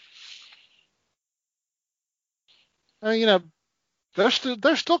 I mean, they're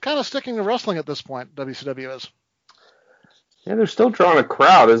still kind of sticking to wrestling at this point, WCW is. Yeah, they're still drawing a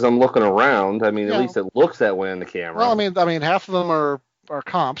crowd as I'm looking around. I mean, at least it looks that way on the camera. Well, I mean, half of them are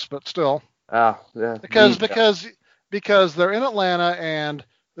comps, but still. Yeah. Because they're in Atlanta, and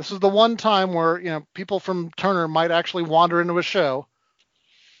this is the one time where people from Turner might actually wander into a show.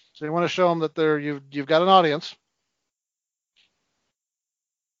 So you want to show them that you've got an audience.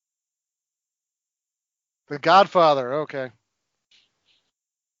 The Godfather, okay.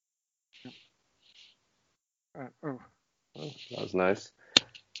 That was nice.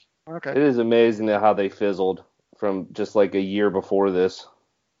 Okay. It is amazing how they fizzled from just like a year before this.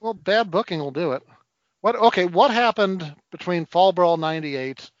 Well, bad booking will do it. What happened between Fall Brawl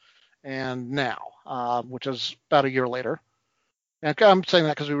 98 and now, which is about a year later? And I'm saying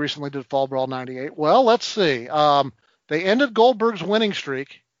that because we recently did Fall Brawl 98. Well, let's see. They ended Goldberg's winning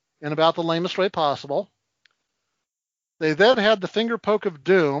streak in about the lamest way possible. They then had the finger poke of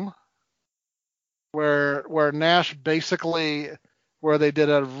doom, where Nash where they did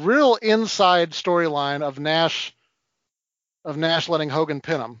a real inside storyline of Nash letting Hogan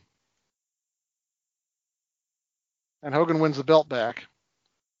pin him. And Hogan wins the belt back.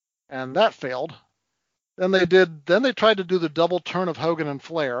 And that failed. Then they tried to do the double turn of Hogan and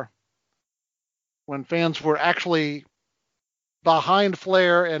Flair when fans were actually behind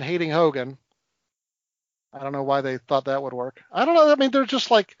Flair and hating Hogan. I don't know why they thought that would work. I don't know. I mean, there's just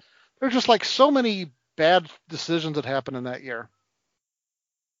like so many bad decisions that happened in that year.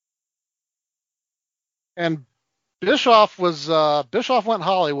 And Bischoff went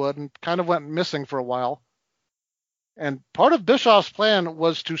Hollywood and kind of went missing for a while. And part of Bischoff's plan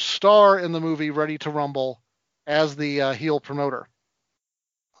was to star in the movie Ready to Rumble as the heel promoter.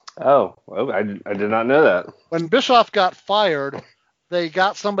 Oh, I did not know that. When Bischoff got fired, they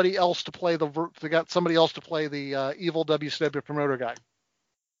got somebody else to play the evil WCW promoter guy,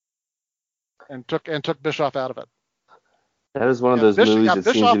 and took Bischoff out of it. That is one of those movies that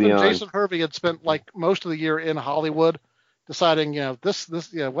seems to be on. Jason Hervey had spent like most of the year in Hollywood, deciding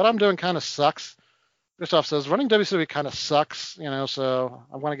what I'm doing kind of sucks. Bischoff says, running WCW kind of sucks, so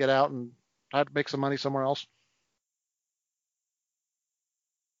I want to get out and try to make some money somewhere else.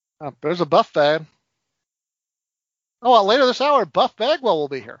 Oh, there's a Buff Bag. Oh, well, later this hour, Buff Bagwell will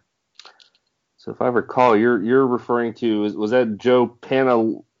be here. So if I recall, you're referring to, was that Joe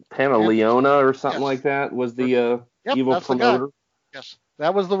Pantaleona or something like that? Was the evil promoter? The yes,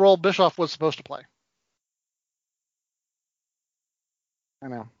 that was the role Bischoff was supposed to play. I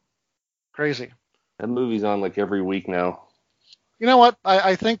know, crazy. That movie's on like every week now. You know what?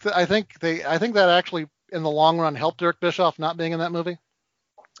 I think that actually in the long run helped Eric Bischoff not being in that movie.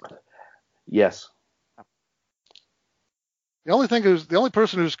 Yes. The only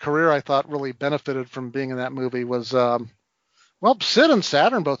person whose career I thought really benefited from being in that movie was, Sid and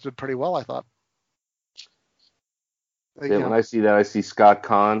Saturn both did pretty well, I thought. When I see that, I see Scott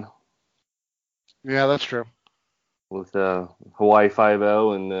Conn. Yeah, that's true. With Hawaii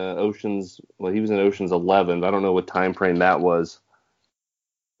Five-0 and Oceans. Well, he was in Oceans 11. But I don't know what time frame that was.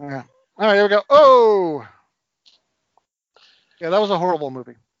 Yeah. All right, here we go. Oh, yeah, that was a horrible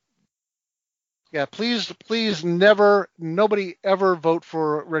movie. Yeah, please, nobody ever vote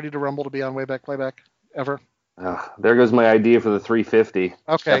for Ready to Rumble to be on Wayback Playback ever. There goes my idea for the 350.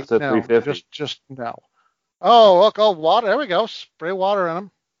 Okay, episode no, 350. just no. Oh, look, water. There we go. Spray water in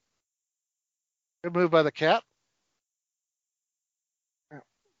them. Good move by the cat.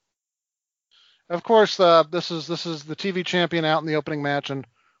 Of course, this is the TV champion out in the opening match, and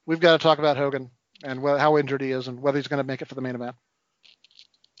we've got to talk about Hogan and how injured he is and whether he's going to make it for the main event.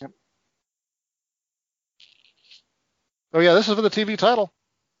 Yep. Oh yeah, this is for the TV title.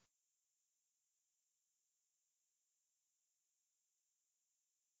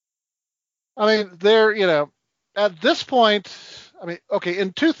 I mean, at this point, I mean, okay,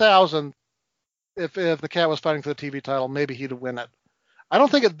 in 2000, if the cat was fighting for the TV title, maybe he'd win it. I don't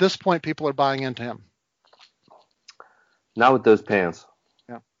think at this point people are buying into him. Not with those pants.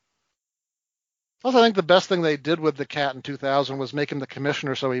 Yeah. Plus, I think the best thing they did with the cat in 2000 was make him the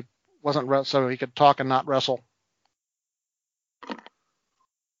commissioner, so he could talk and not wrestle.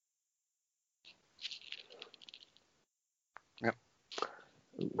 Yeah.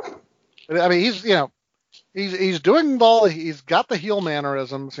 I mean, he's doing he's got the heel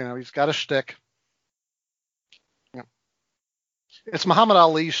mannerisms. He's got a shtick. It's Muhammad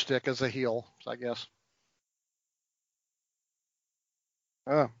Ali's shtick as a heel, I guess.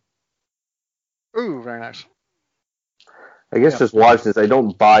 Oh. Ooh, very nice. I guess just watch this. I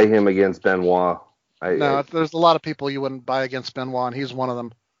don't buy him against Benoit. There's a lot of people you wouldn't buy against Benoit, and he's one of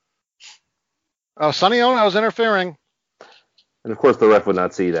them. Oh, Sonny Ono was interfering. And of course, the ref would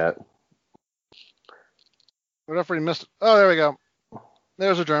not see that. The referee missed it. Oh, there we go.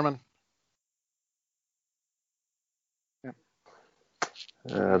 There's a German.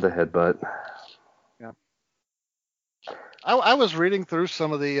 The headbutt. Yeah. I was reading through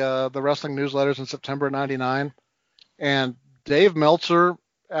some of the wrestling newsletters in September of '99, and Dave Meltzer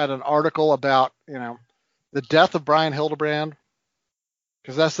had an article about the death of Brian Hildebrand,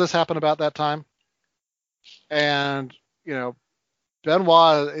 because this happened about that time, and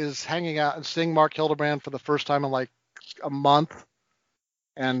Benoit is hanging out and seeing Mark Hildebrand for the first time in like a month.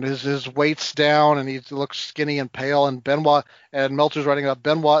 And his weight's down, and he looks skinny and pale. And Benoit, and Meltzer's writing about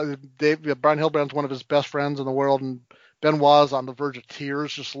Benoit. Brian Hildebrand's one of his best friends in the world, and Benoit's on the verge of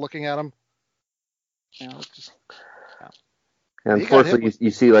tears just looking at him. And unfortunately,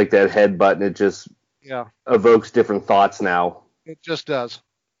 you see like that headbutt, and it just evokes different thoughts now. It just does.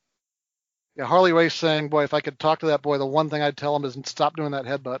 Yeah, Harley Race saying, "Boy, if I could talk to that boy, the one thing I'd tell him is stop doing that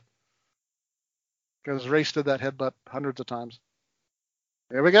headbutt." Because Race did that headbutt hundreds of times.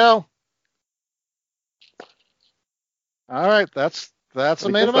 Here we go. All right, that's a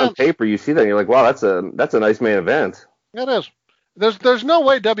main event. On paper, you see that, and you're like, wow, that's a nice main event. It is. There's no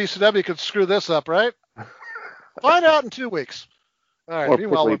way WCW could screw this up, right? Find out in 2 weeks. All right,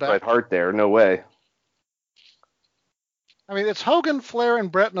 meanwhile, we're back. Hart there, no way. I mean, it's Hogan, Flair,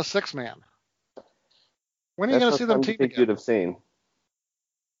 and Brett in a 6-man. When are you going to see them team again? You'd have seen.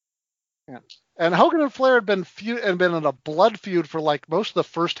 Yeah. And Hogan and Flair had been in a blood feud for like most of the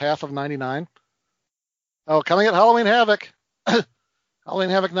first half of '99. Oh, coming at Halloween Havoc. Halloween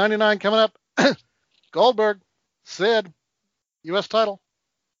Havoc 99 coming up. Goldberg, Sid, U.S. title.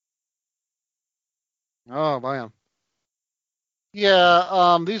 Oh, man.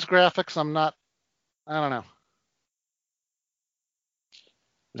 Yeah, these graphics, I don't know.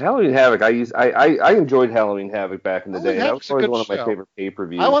 Halloween Havoc, I enjoyed Halloween Havoc back in the day. That was always one of my favorite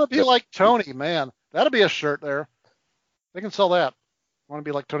pay-per-views. I want to be like Tony, man. That'll be a shirt there. They can sell that. I want to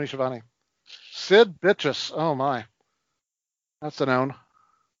be like Tony Schiavone. Sid Bitches. Oh, my. That's a known.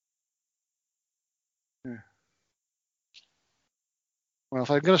 Well, if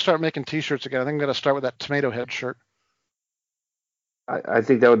I'm going to start making T-shirts again, I think I'm going to start with that tomato head shirt. I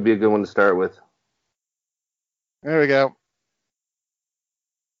think that would be a good one to start with. There we go.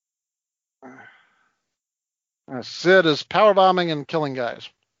 Sid is powerbombing and killing guys.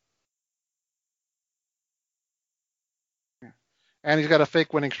 And he's got a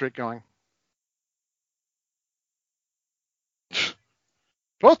fake winning streak going.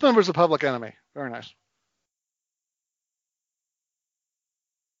 Both members of Public Enemy. Very nice.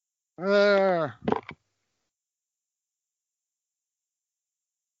 There.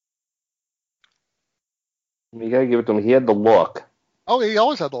 You gotta give it to him. He had the look. Oh, he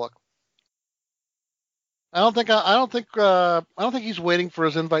always had the look. I don't think he's waiting for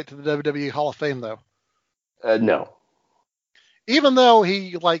his invite to the WWE Hall of Fame though. No. Even though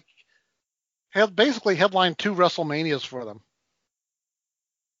he had basically headlined 2 WrestleManias for them.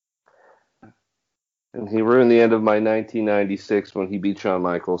 And he ruined the end of my 1996 when he beat Shawn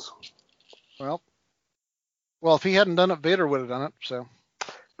Michaels. Well, if he hadn't done it, Vader would have done it. So.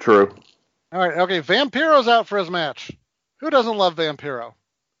 True. All right. Okay. Vampiro's out for his match. Who doesn't love Vampiro?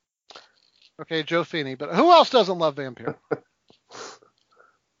 Okay, Joe Feeney, but who else doesn't love Vampiro? All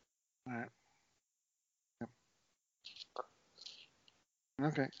right.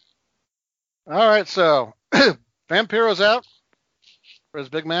 Okay. All right. So Vampiro's out for his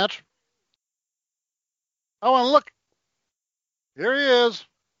big match. Oh, and look, here he is.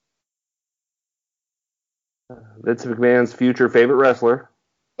 Vince McMahon's future favorite wrestler.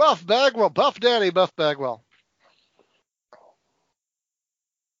 Buff Bagwell, Buff Daddy, Buff Bagwell.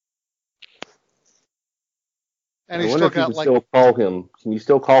 And he's still got still call him. Can you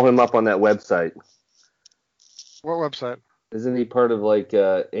still call him up on that website? What website? Isn't he part of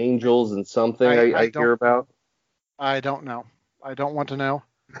Angels and something I hear about? I don't know. I don't want to know.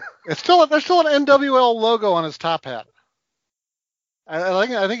 There's still an NWL logo on his top hat. I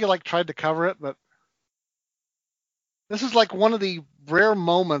think he tried to cover it, but this is one of the rare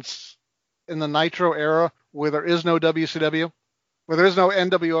moments in the Nitro era where there is no WCW, where there is no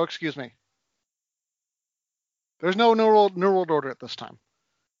NWO. Excuse me. There's no New World Order at this time.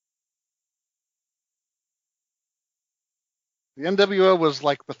 The NWO was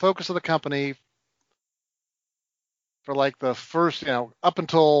the focus of the company for the first, up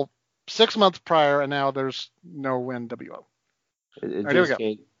until 6 months prior, and now there's no NWO.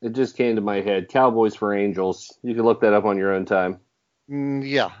 It just came to my head. Cowboys for Angels. You can look that up on your own time.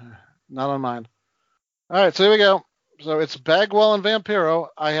 Yeah, not on mine. All right, so here we go. So it's Bagwell and Vampiro.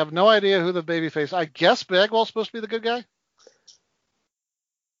 I have no idea who the babyface. I guess Bagwell's supposed to be the good guy.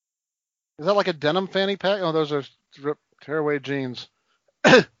 Is that a denim fanny pack? Oh, those are tearaway jeans.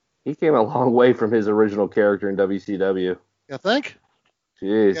 He came a long way from his original character in WCW. You think?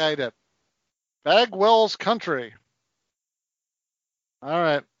 Jeez. Yeah, he did. Bagwell's country. All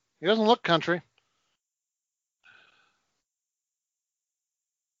right. He doesn't look country.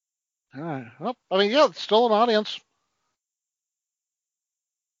 All right. Well, it's still an audience.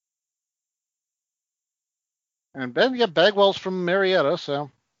 And Bagwell's from Marietta, so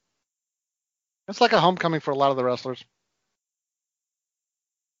it's like a homecoming for a lot of the wrestlers.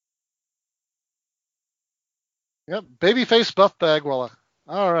 Yep, babyface Buff Bagwell.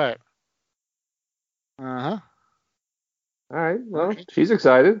 All right. Uh-huh. All right. Well, she's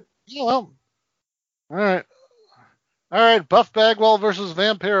excited. Yeah, well. All right. All right, Buff Bagwell versus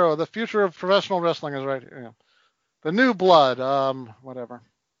Vampiro. The future of professional wrestling is right here. Yeah. The new blood. Whatever.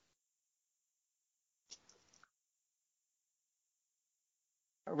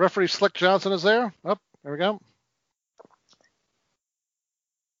 Referee Slick Johnson is there. Oh, there we go.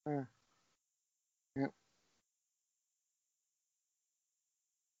 Yeah.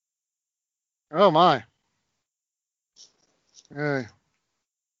 Oh my. Hey.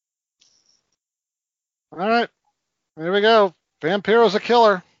 All right. There we go. Vampiro's a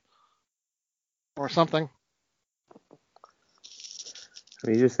killer. Or something.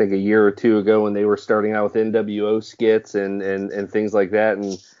 You just think a year or two ago when they were starting out with NWO skits and things like that,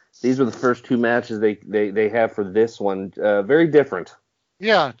 and these were the first 2 matches they have for this one. Very different.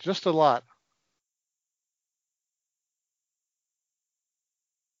 Yeah, just a lot.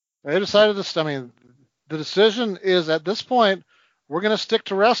 They decided this. The decision is at this point we're going to stick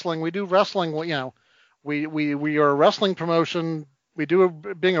to wrestling. We do wrestling. We are a wrestling promotion. We do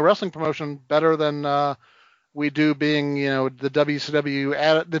being a wrestling promotion better than we do being, the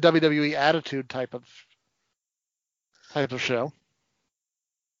WCW, the WWE Attitude type of show.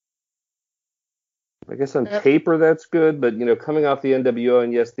 I guess on paper that's good, but coming off the NWO,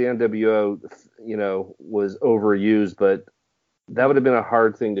 and yes, the NWO, was overused, but that would have been a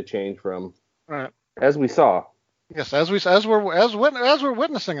hard thing to change from. Right. As we saw. Yes, as we're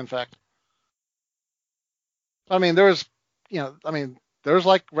witnessing, in fact. I mean, there's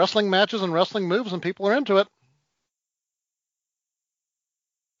like wrestling matches and wrestling moves, and people are into it.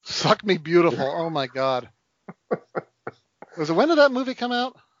 Suck Me Beautiful. Oh my God. When did that movie come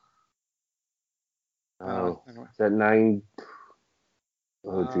out? Oh, anyway. Is that 9?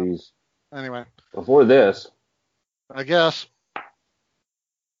 Oh, geez. Anyway. Before this. I guess.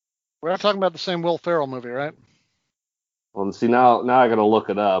 We're not talking about the same Will Ferrell movie, right? Well, see, now I got to look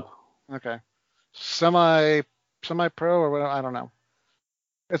it up. Okay. Semi-pro or whatever, I don't know.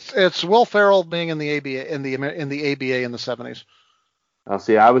 It's Will Ferrell being in the ABA in the ABA in the 70s. Oh,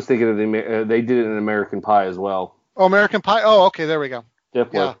 see, I was thinking of they did it in American Pie as well. Oh, American Pie. Oh, okay, there we go.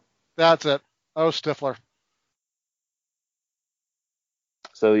 Stifler. Yeah, that's it. Oh, Stifler.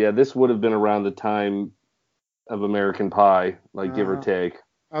 So yeah, this would have been around the time of American Pie, like give or take.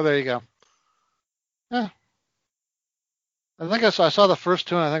 Oh, there you go. Yeah. I think I saw the first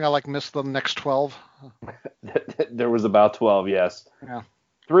two, and I think I missed the next 12. There was about 12, yes. Yeah.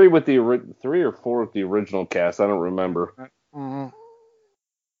 3 or 4 with the original cast. I don't remember. Mm-hmm.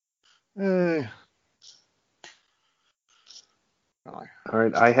 All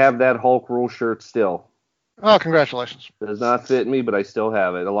right, I have that Hulk Rule shirt still. Oh, congratulations. It does not fit me, but I still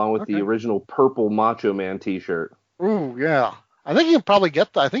have it, along with the original purple Macho Man T-shirt. Ooh, yeah. I think you can probably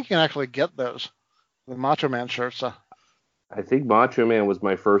get I think you can actually get those, the Macho Man shirts. I think Macho Man was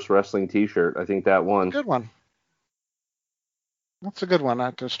my first wrestling T-shirt. I think that one. Good one. That's a good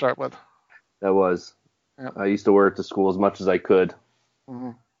one to start with. That was. Yep. I used to wear it to school as much as I could.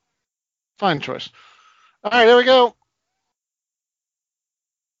 Mm-hmm. Fine choice. All right, here we go.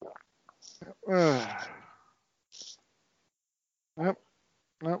 Nope.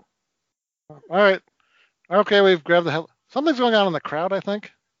 All right. Okay, we've grabbed the hell. Something's going on in the crowd, I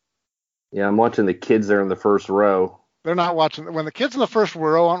think. Yeah, I'm watching the kids there in the first row. They're not watching. When the kids in the first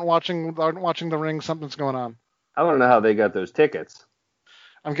row aren't watching the ring, something's going on. I don't know how they got those tickets.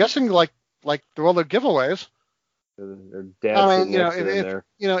 I'm guessing they're giveaways. Their dad's sitting next to them there.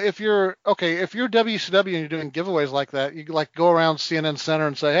 If you're WCW and you're doing giveaways like that, you go around CNN Center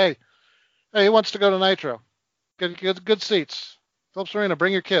and say, hey, who wants to go to Nitro? Good seats. Phillips Arena,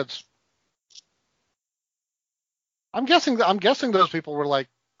 bring your kids. I'm guessing those people were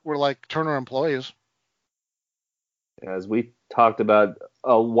like Turner employees. As we talked about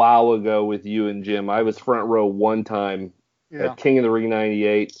a while ago with you and Jim, I was front row one time at King of the Ring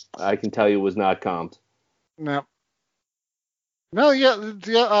 98. I can tell you it was not comped. No. No, yeah.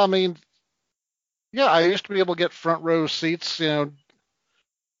 I mean, yeah, I used to be able to get front row seats, and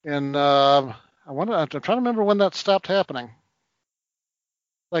I'm trying to remember when that stopped happening.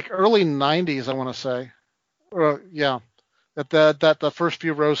 Like early 90s, I want to say. Yeah. That the first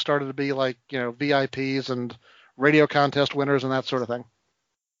few rows started to be like, VIPs and radio contest winners and that sort of thing.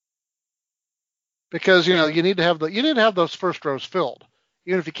 Because, you need to have those first rows filled,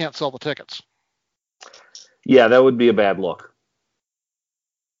 even if you can't sell the tickets. Yeah, that would be a bad look.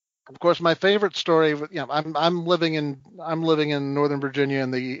 Of course, my favorite story, I'm living in Northern Virginia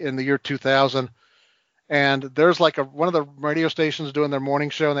in the year 2000, and there's like one of the radio stations doing their morning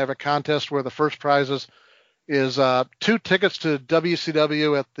show, and they have a contest where the first prize is 2 tickets to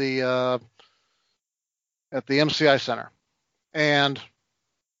WCW at the MCI Center, and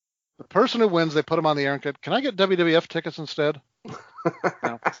the person who wins, they put them on the air and can I get WWF tickets instead?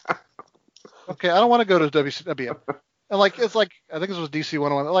 No. Okay, I don't want to go to WCW. And it's like, I think this was DC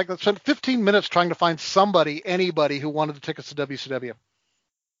 101. Like, I spent 15 minutes trying to find anybody who wanted the tickets to WCW.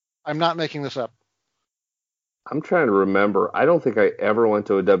 I'm not making this up. I'm trying to remember. I don't think I ever went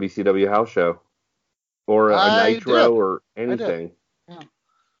to a WCW house show or a Nitro or anything. Yeah.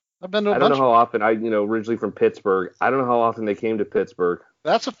 I've been to I don't know how often. Originally from Pittsburgh. I don't know how often they came to Pittsburgh.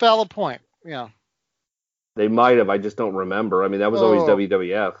 That's a valid point. Yeah. They might have. I just don't remember. I mean, that was always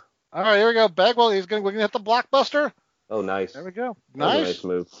WWF. All right, here we go. Bagwell, we're going to hit the blockbuster. Oh, nice. There we go. Nice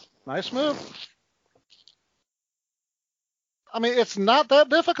move. Nice move. I mean, it's not that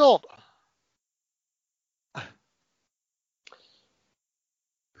difficult.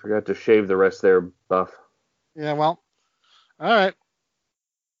 Forgot to shave the rest there, Buff. Yeah, well. All right.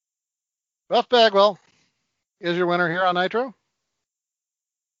 Buff Bagwell is your winner here on Nitro.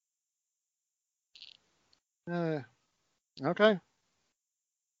 Okay.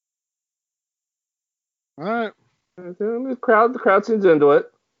 All right. The crowd seems into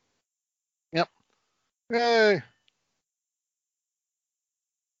it. Yep. Hey.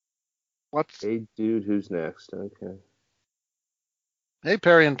 Hey, dude, who's next? Okay. Hey,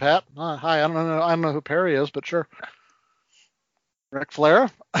 Perry and Pat. Hi. I don't know who Perry is, but sure. Ric Flair.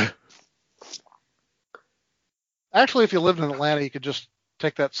 Actually, if you lived in Atlanta, you could just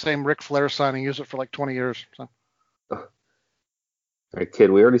take that same Ric Flair sign and use it for like 20 years. So. All right,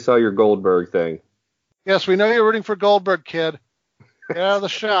 kid, we already saw your Goldberg thing. Yes, we know you're rooting for Goldberg, kid. Get out of the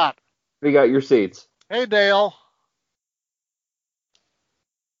shot. We got your seats. Hey, Dale.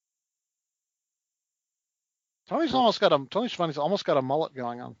 Tony Schiavone's almost got a mullet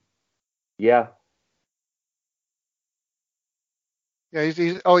going on. Yeah.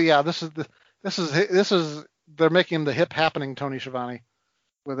 Yeah, this is they're making him the hip happening Tony Schiavone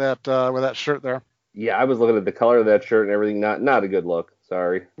with that shirt there. Yeah, I was looking at the color of that shirt and everything. Not a good look.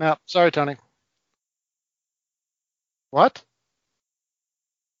 Sorry. No, sorry, Tony. What?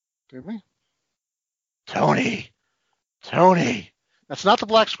 Did we? Tony. That's not the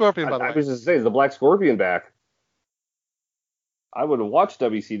Black Scorpion, by the way. I was just saying, is the Black Scorpion back? I would have watched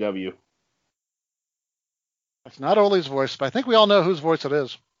WCW. It's not Ole's voice, but I think we all know whose voice it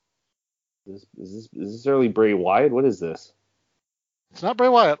is. Is this early Bray Wyatt? What is this? It's not Bray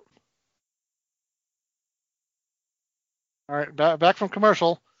Wyatt. All right, back from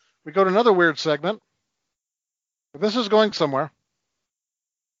commercial. We go to another weird segment. This is going somewhere.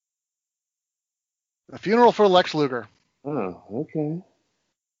 The funeral for Lex Luger. Oh, okay.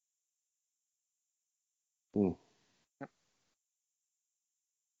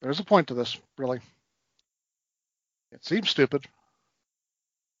 There's a point to this, really. It seems stupid.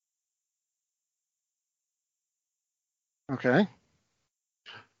 Okay.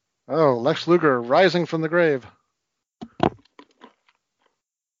 Oh, Lex Luger rising from the grave.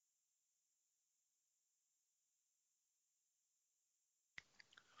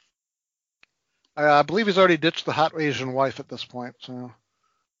 I believe he's already ditched the hot Asian wife at this point. So.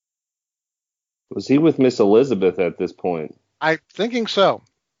 Was he with Miss Elizabeth at this point? I'm thinking so.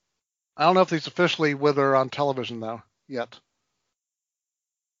 I don't know if he's officially with her on television, though, yet.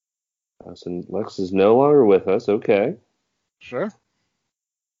 So Lex is no longer with us. Okay. Sure.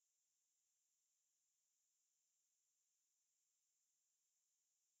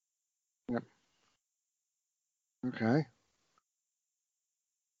 Yep. Okay.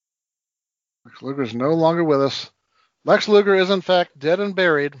 Lex Luger is no longer with us. Lex Luger is, in fact, dead and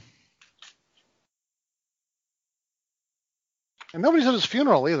buried. And nobody's at his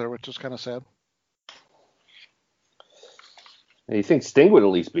funeral either, which is kind of sad. You think Sting would at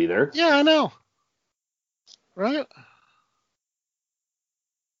least be there? Yeah, I know. Right?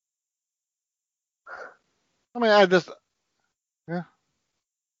 I mean, yeah.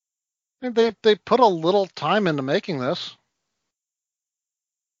 I mean, they put a little time into making this.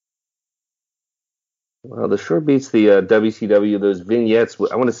 Well, the sure beats the WCW, those vignettes,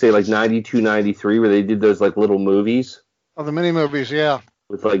 I want to say like 92, 93, where they did those like little movies. Oh, the mini movies, yeah.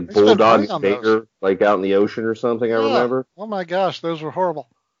 With like Bulldog and Vader, like out in the ocean or something, yeah. I remember. Oh my gosh, those were horrible.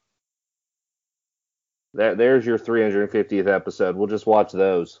 There's your 350th episode. We'll just watch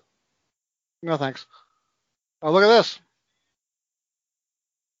those. No thanks. Oh, look at this.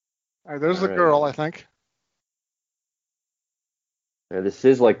 All right, there's the girl, I think. Yeah, this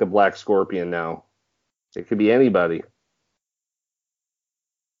is like the Black Scorpion now. It could be anybody.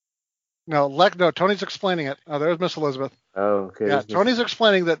 No, Tony's explaining it. Oh, there's Miss Elizabeth. Oh, okay. Yeah, Tony's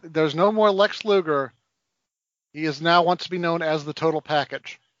explaining that there's no more Lex Luger. He is now wants to be known as the Total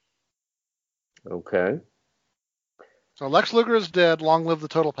Package. Okay. So Lex Luger is dead. Long live the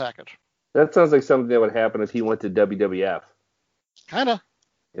Total Package. That sounds like something that would happen if he went to WWF. Kinda.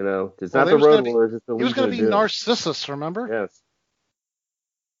 You know, it's not the Road Warriors. It's the He was going to be Narcissus, remember? Yes.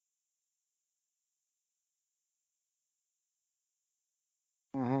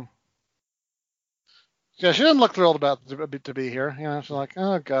 Mm-hmm. Yeah, she didn't look thrilled about to be here. You know, she's like,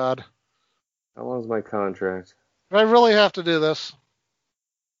 oh God. How long is my contract? Do I really have to do this?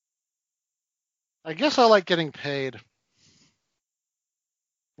 I guess I like getting paid.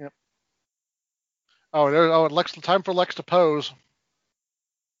 Yep. Time for Lex to pose.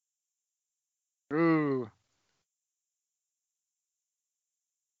 Ooh.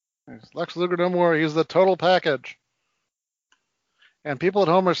 There's Lex Luger no more. He's the Total Package. And people at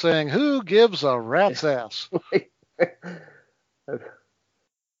home are saying, who gives a rat's ass?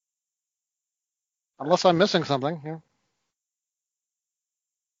 Unless I'm missing something. Yeah.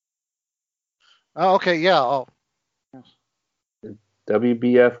 Oh, okay, yeah. Oh. Yes.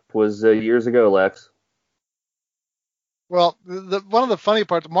 WBF was years ago, Lex. Well, one of the funny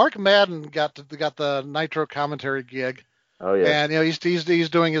parts, Mark Madden got the Nitro commentary gig. Oh yeah. And he's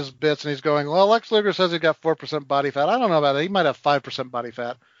doing his bits and he's going, well, Lex Luger says he's got 4% body fat. I don't know about it. He might have 5% body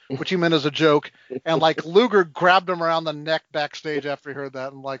fat, which he meant as a joke. And like Luger grabbed him around the neck backstage after he heard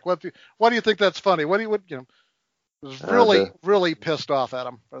that, and like, what do you think that's funny? Was really pissed off at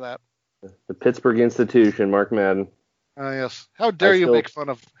him for that. The Pittsburgh institution, Mark Madden. Yes. How dare you make fun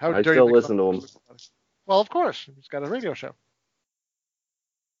of? I still listen to him. Well, of course, he's got a radio show.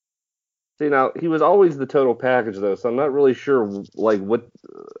 See, now he was always the total package, though, so I'm not really sure. What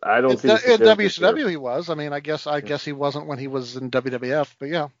I don't see In WCW here. he was. I mean, I guess he wasn't when he was in WWF, but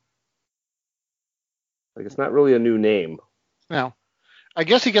yeah. Like, it's not really a new name. No, I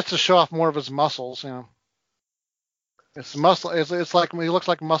guess he gets to show off more of his muscles. It's muscle. It's like he looks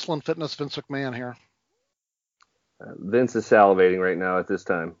like Muscle and Fitness Vince McMahon here. Vince is salivating right now at this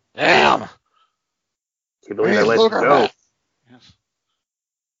time. Damn! Can't believe I let you go. Yes.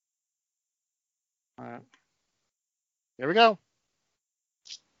 All right. Here we go.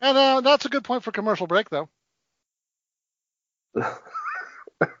 And that's a good point for commercial break, though.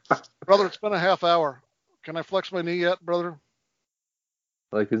 Brother, it's been a half hour. Can I flex my knee yet, brother?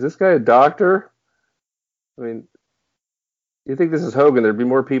 Like, is this guy a doctor? I mean, you think this is Hogan? There'd be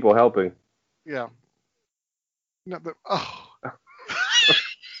more people helping. Yeah. No, oh.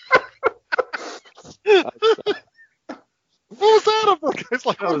 What was that about? Guys,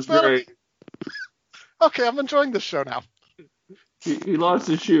 like, That was great. Okay, I'm enjoying this show now. He lost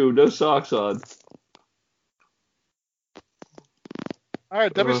his shoe, no socks on. All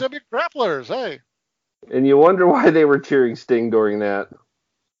right, WCW grapplers, hey. And you wonder why they were cheering Sting during that.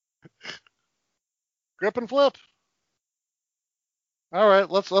 Grip and flip. All right,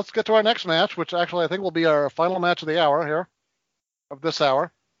 let's get to our next match, which actually I think will be our final match of the hour here, of this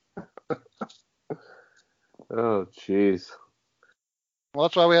hour. Oh, jeez. Well,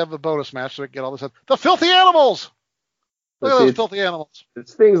 that's why we have a bonus match, so we can get all this. The Filthy Animals! Look at those filthy animals.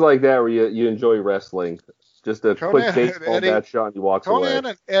 It's things like that where you enjoy wrestling. Just a quick baseball bat shot and you walk away. Conan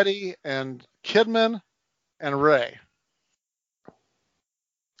and Eddie and Kidman and Ray.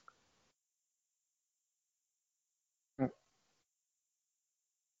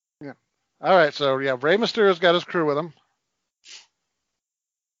 Yeah. All right, so yeah, Rey Mysterio's got his crew with him.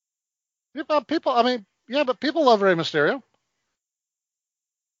 But people love Rey Mysterio.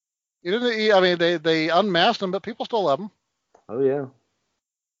 They unmasked him, but people still love him. Oh yeah.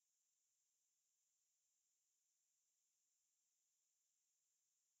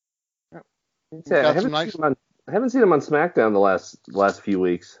 I haven't seen him on SmackDown the last few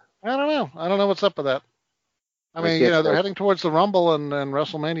weeks. I don't know. I don't know what's up with that. I mean, they're heading towards the Rumble and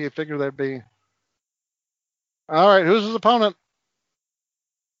WrestleMania. You figure they'd be. All right, who's his opponent?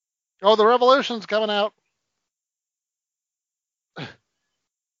 Oh, the Revolution's coming out.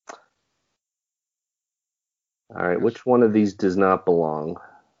 All right, which one of these does not belong?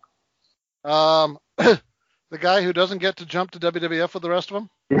 The guy who doesn't get to jump to WWF with the rest of them?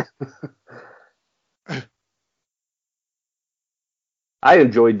 I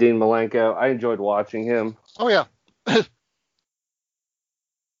enjoyed Dean Malenko. I enjoyed watching him. Oh, yeah. Dean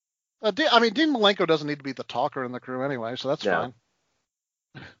Malenko doesn't need to be the talker in the crew anyway, so that's fine.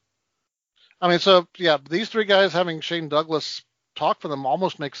 I mean, so, yeah, these three guys having Shane Douglas talk for them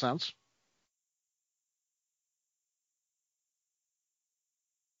almost makes sense.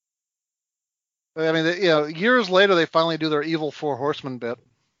 I mean, years later, they finally do their evil Four Horsemen bit.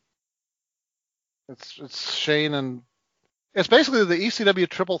 It's Shane and it's basically the ECW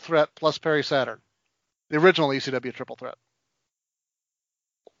Triple Threat plus Perry Saturn, the original ECW Triple Threat.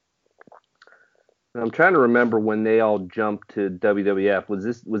 I'm trying to remember when they all jumped to WWF.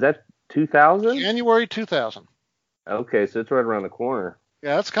 Was that 2000? January 2000. Okay, so it's right around the corner.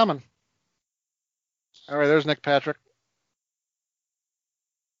 Yeah, it's coming. All right, there's Nick Patrick.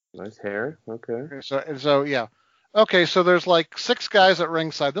 Nice hair. Okay. So yeah. Okay, so there's like 6 guys at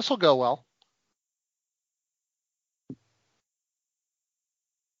ringside. This will go well.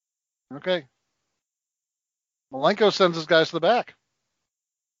 Okay. Malenko sends his guys to the back.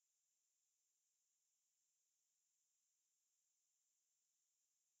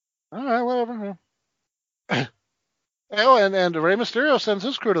 All right, whatever. Oh, and Rey Mysterio sends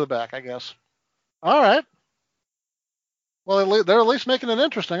his crew to the back, I guess. All right. Well, they're at least making it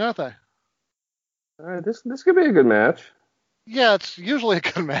interesting, aren't they? All right, this could be a good match. Yeah, it's usually a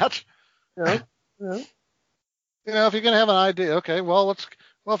good match. Yeah. If you're gonna have an idea, okay. Well, if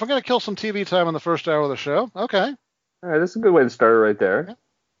we're gonna kill some TV time in the first hour of the show, okay. All right, this is a good way to start it right there. Yeah.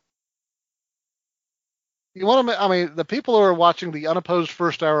 You want to? The people who are watching the unopposed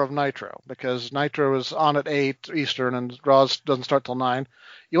first hour of Nitro, because Nitro is on at 8 Eastern and Raw doesn't start till 9.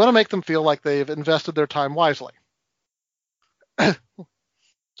 You want to make them feel like they've invested their time wisely.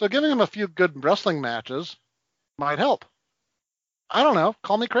 So giving them a few good wrestling matches might help. I don't know.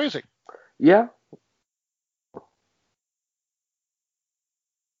 Call me crazy. Yeah.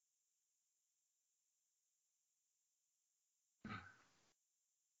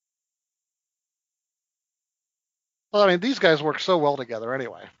 Well, I mean, these guys work so well together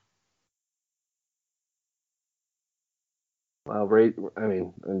anyway. Well, Ray, I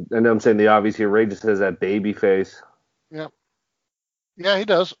mean, I know I'm saying the obvious here. Ray just has that baby face. Yep. Yeah, he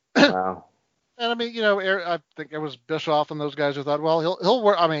does. Wow. And I mean, I think it was Bischoff and those guys who thought, well, he'll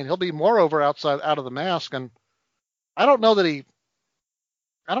work. I mean, he'll be more over out of the mask, and I don't know that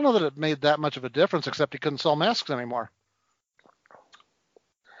it made that much of a difference, except he couldn't sell masks anymore.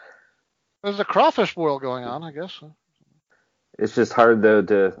 There's a crawfish boil going on, I guess. It's just hard though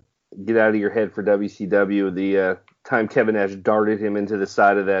to get out of your head for WCW. The time Kevin Nash darted him into the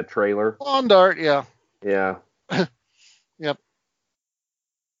side of that trailer. Lawn dart, yeah. Yeah. Yep.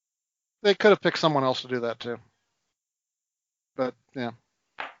 They could have picked someone else to do that too. But yeah.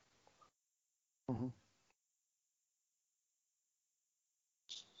 Mm-hmm.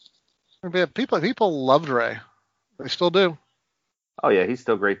 Yeah, people loved Ray. They still do. Oh yeah, he's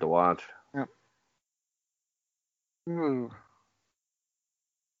still great to watch. Yep. Ooh.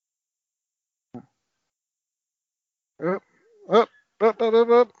 Up.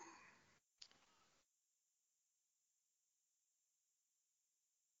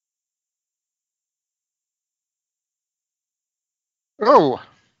 Oh.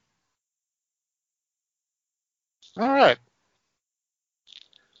 All right.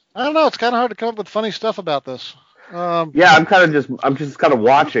 I don't know. It's kind of hard to come up with funny stuff about this. Yeah, I'm just kind of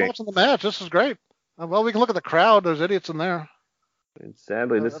watching. Watching the match. This is great. Well, we can look at the crowd. There's idiots in there. And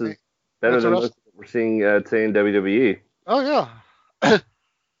sadly, this is better than most that we're seeing today in WWE. Oh yeah.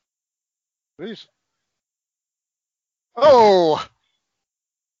 Please. Oh.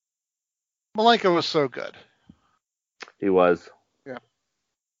 Malenko was so good. He was. Yeah.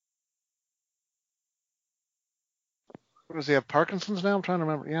 Does he have Parkinson's now? I'm trying to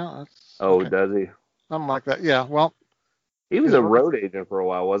remember. Yeah. Okay. Does he? Something like that. Yeah. Well. He was a road agent for a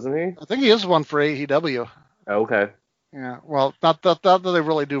while, wasn't he? I think he is one for AEW. Okay. Yeah. Well, not that they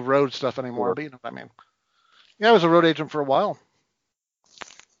really do road stuff anymore, Sure. but you know what I mean. Yeah, I was a road agent for a while.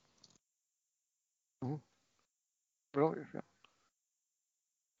 Mm-hmm. Really?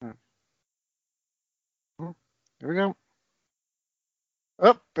 Yeah. Here we go.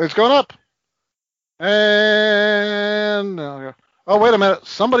 Oh, it's going up. And oh, wait a minute.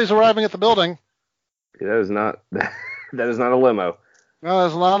 Somebody's arriving at the building. Yeah, that is not a limo. No,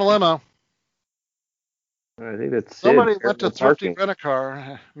 it's not a limo. I think that's Sid. Somebody went to Thrifty Parking.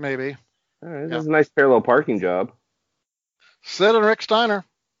 Rent-A-Car, maybe. All right, that's a nice parallel parking job. Sid and Rick Steiner.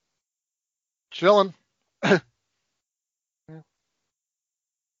 Chilling. Yeah.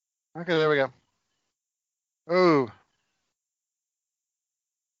 Okay, there we go. Oh.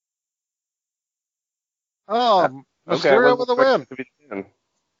 Oh, Mysterio with a win.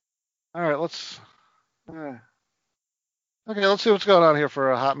 All right, let's see what's going on here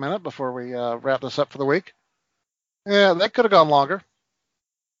for a hot minute before we wrap this up for the week. Yeah, that could have gone longer.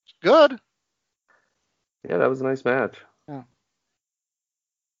 It's good. Yeah, that was a nice match. Yeah.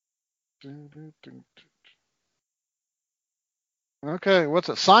 Okay, what's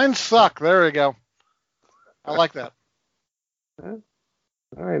it? Signs suck. There we go. I like that. All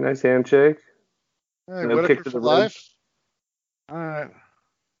right, nice handshake. Hey, No Whitaker kick to for the life. All right.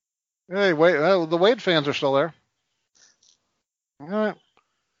 Hey, wait. The Wade fans are still there. All right.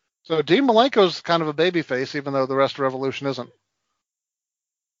 So Dean Malenko's kind of a baby face, even though the rest of Revolution isn't.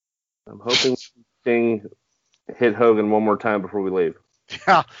 I'm hoping Sting hit Hogan one more time before we leave.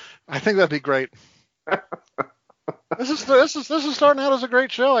 Yeah, I think that'd be great. This is starting out as a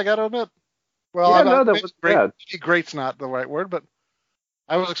great show, I got to admit. Well, yeah, that was great. bad. Great's not the right word, but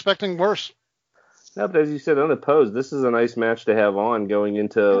I was expecting worse. No, but as you said, unopposed, this is a nice match to have on going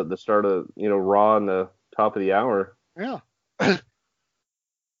into the start of Raw and the top of the hour. Yeah.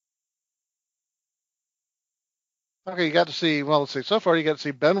 Okay, you got to see. Well, let's see. So far, you got to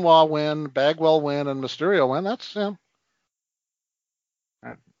see Benoit win, Bagwell win, and Mysterio win. That's and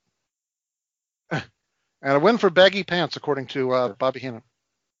a win for Baggy Pants, according to Bobby Heenan.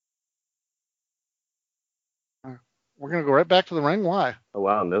 We're gonna go right back to the ring. Why? Oh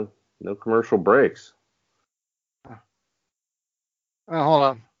wow, no commercial breaks. Hold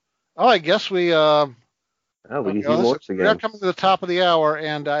on. Oh, I guess we. We can see more again. We're coming to the top of the hour,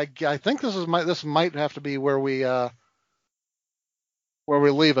 and I think this might have to be where we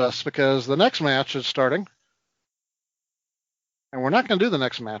leave us, because the next match is starting, and we're not going to do the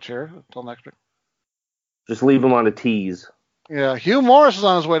next match here until next week. Just leave them on a tease. Yeah, Hugh Morris is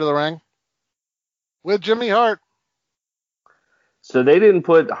on his way to the ring with Jimmy Hart. So they didn't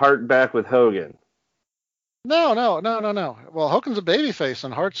put Hart back with Hogan. No. Well, Hogan's a babyface,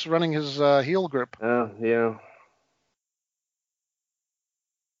 and Hart's running his heel group. Yeah.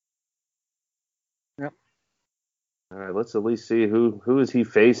 Yep. All right, let's at least see who is he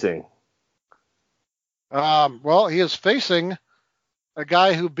facing. Well, he is facing a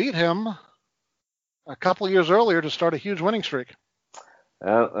guy who beat him a couple of years earlier to start a huge winning streak.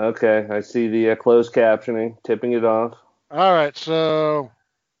 Okay, I see the closed captioning, tipping it off. All right, so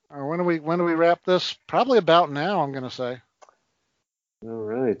when do we wrap this? Probably about now, I'm going to say. All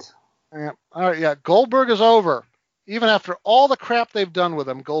right. Yeah. All right, yeah, Goldberg is over. Even after all the crap they've done with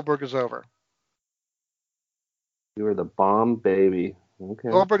him, Goldberg is over. You are the bomb, baby. Okay.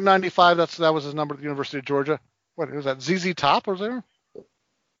 Goldberg 95, that was his number at the University of Georgia. What was that, ZZ Top was there?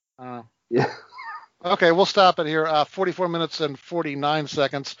 Yeah. Okay, we'll stop it here. 44 minutes and 49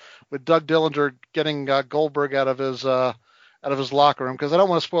 seconds with Doug Dillinger getting Goldberg out of his locker room, because I don't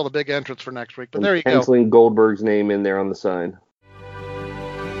want to spoil the big entrance for next week. But there you go. Penciling Goldberg's name in there on the sign.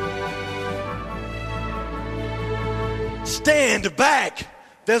 Stand back!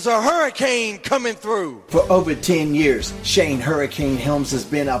 There's a hurricane coming through. For over 10 years, Shane Hurricane Helms has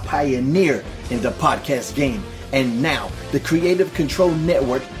been a pioneer in the podcast game. And now, the Creative Control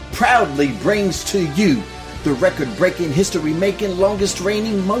Network proudly brings to you the record-breaking, history-making,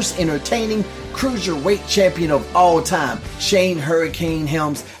 longest-reigning, most entertaining cruiserweight champion of all time, Shane Hurricane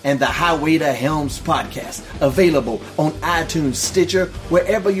Helms and the Highway to Helms podcast. Available on iTunes, Stitcher,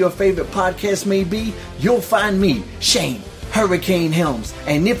 wherever your favorite podcast may be, you'll find me, Shane Hurricane Helms.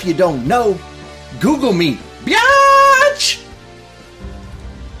 And if you don't know, Google me, biatch!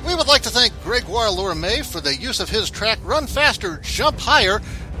 We would like to thank Gregoire Lourmet for the use of his track Run Faster, Jump Higher.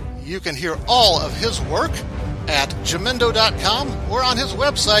 You can hear all of his work at Jamendo.com or on his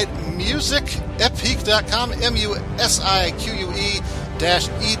website, musicepique.com,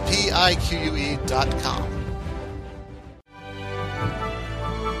 musique-epique.com.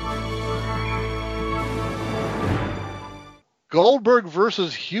 Goldberg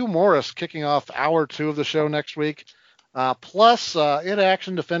versus Hugh Morris kicking off hour 2 of the show next week. Plus, in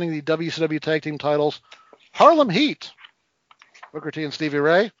action defending the WCW Tag Team titles, Harlem Heat, Booker T and Stevie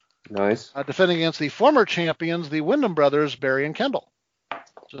Ray. Nice. Defending against the former champions, the Wyndham brothers, Barry and Kendall.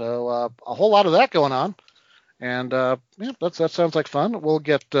 So a whole lot of that going on. And that sounds like fun. We'll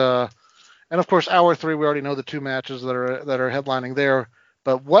get, and of course, hour 3, we already know the 2 matches that are headlining there.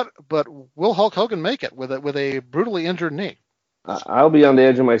 But will Hulk Hogan make it with a brutally injured knee? I'll be on the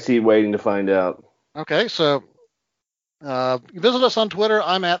edge of my seat waiting to find out. Okay, so visit us on Twitter.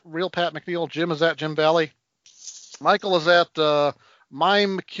 I'm at Real Pat McNeil. Jim is at Jim Valley. Michael is at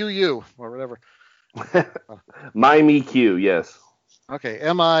MimeQU or whatever. MimeEQ, yes. Okay,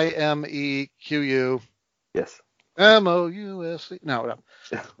 MimeQU. Yes. MOUSC. No.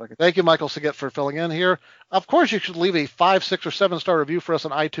 Okay, thank you, Michael Saget, for filling in here. Of course, you should leave a 5, 6, or 7-star review for us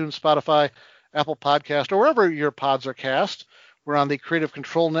on iTunes, Spotify, Apple Podcast, or wherever your pods are cast. We're on the Creative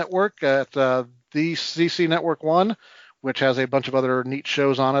Control Network at the CC Network 1, which has a bunch of other neat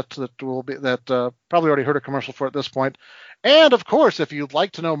shows on it that probably already heard a commercial for at this point. And, of course, if you'd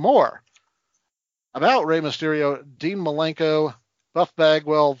like to know more about Rey Mysterio, Dean Malenko, Buff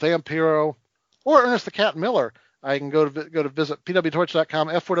Bagwell, Vampiro, or Ernest the Cat Miller, I can go to visit pwtorch.com,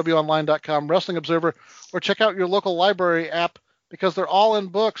 f4wonline.com, Wrestling Observer, or check out your local library app because they're all in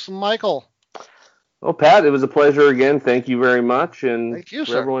books. Michael. Well, Pat, it was a pleasure again. Thank you very much. And thank you,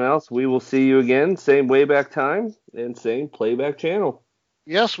 for sir. Everyone else, we will see you again. Same Wayback Time and same Playback Channel.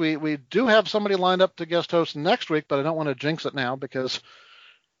 Yes, we do have somebody lined up to guest host next week, but I don't want to jinx it now because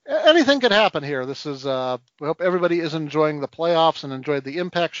anything could happen here. This is we hope everybody is enjoying the playoffs and enjoyed the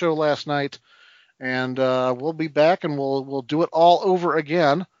Impact show last night. And we'll be back and we'll do it all over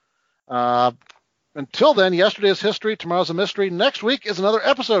again. Until then, yesterday is history, tomorrow's a mystery. Next week is another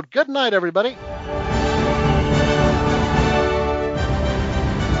episode. Good night, everybody.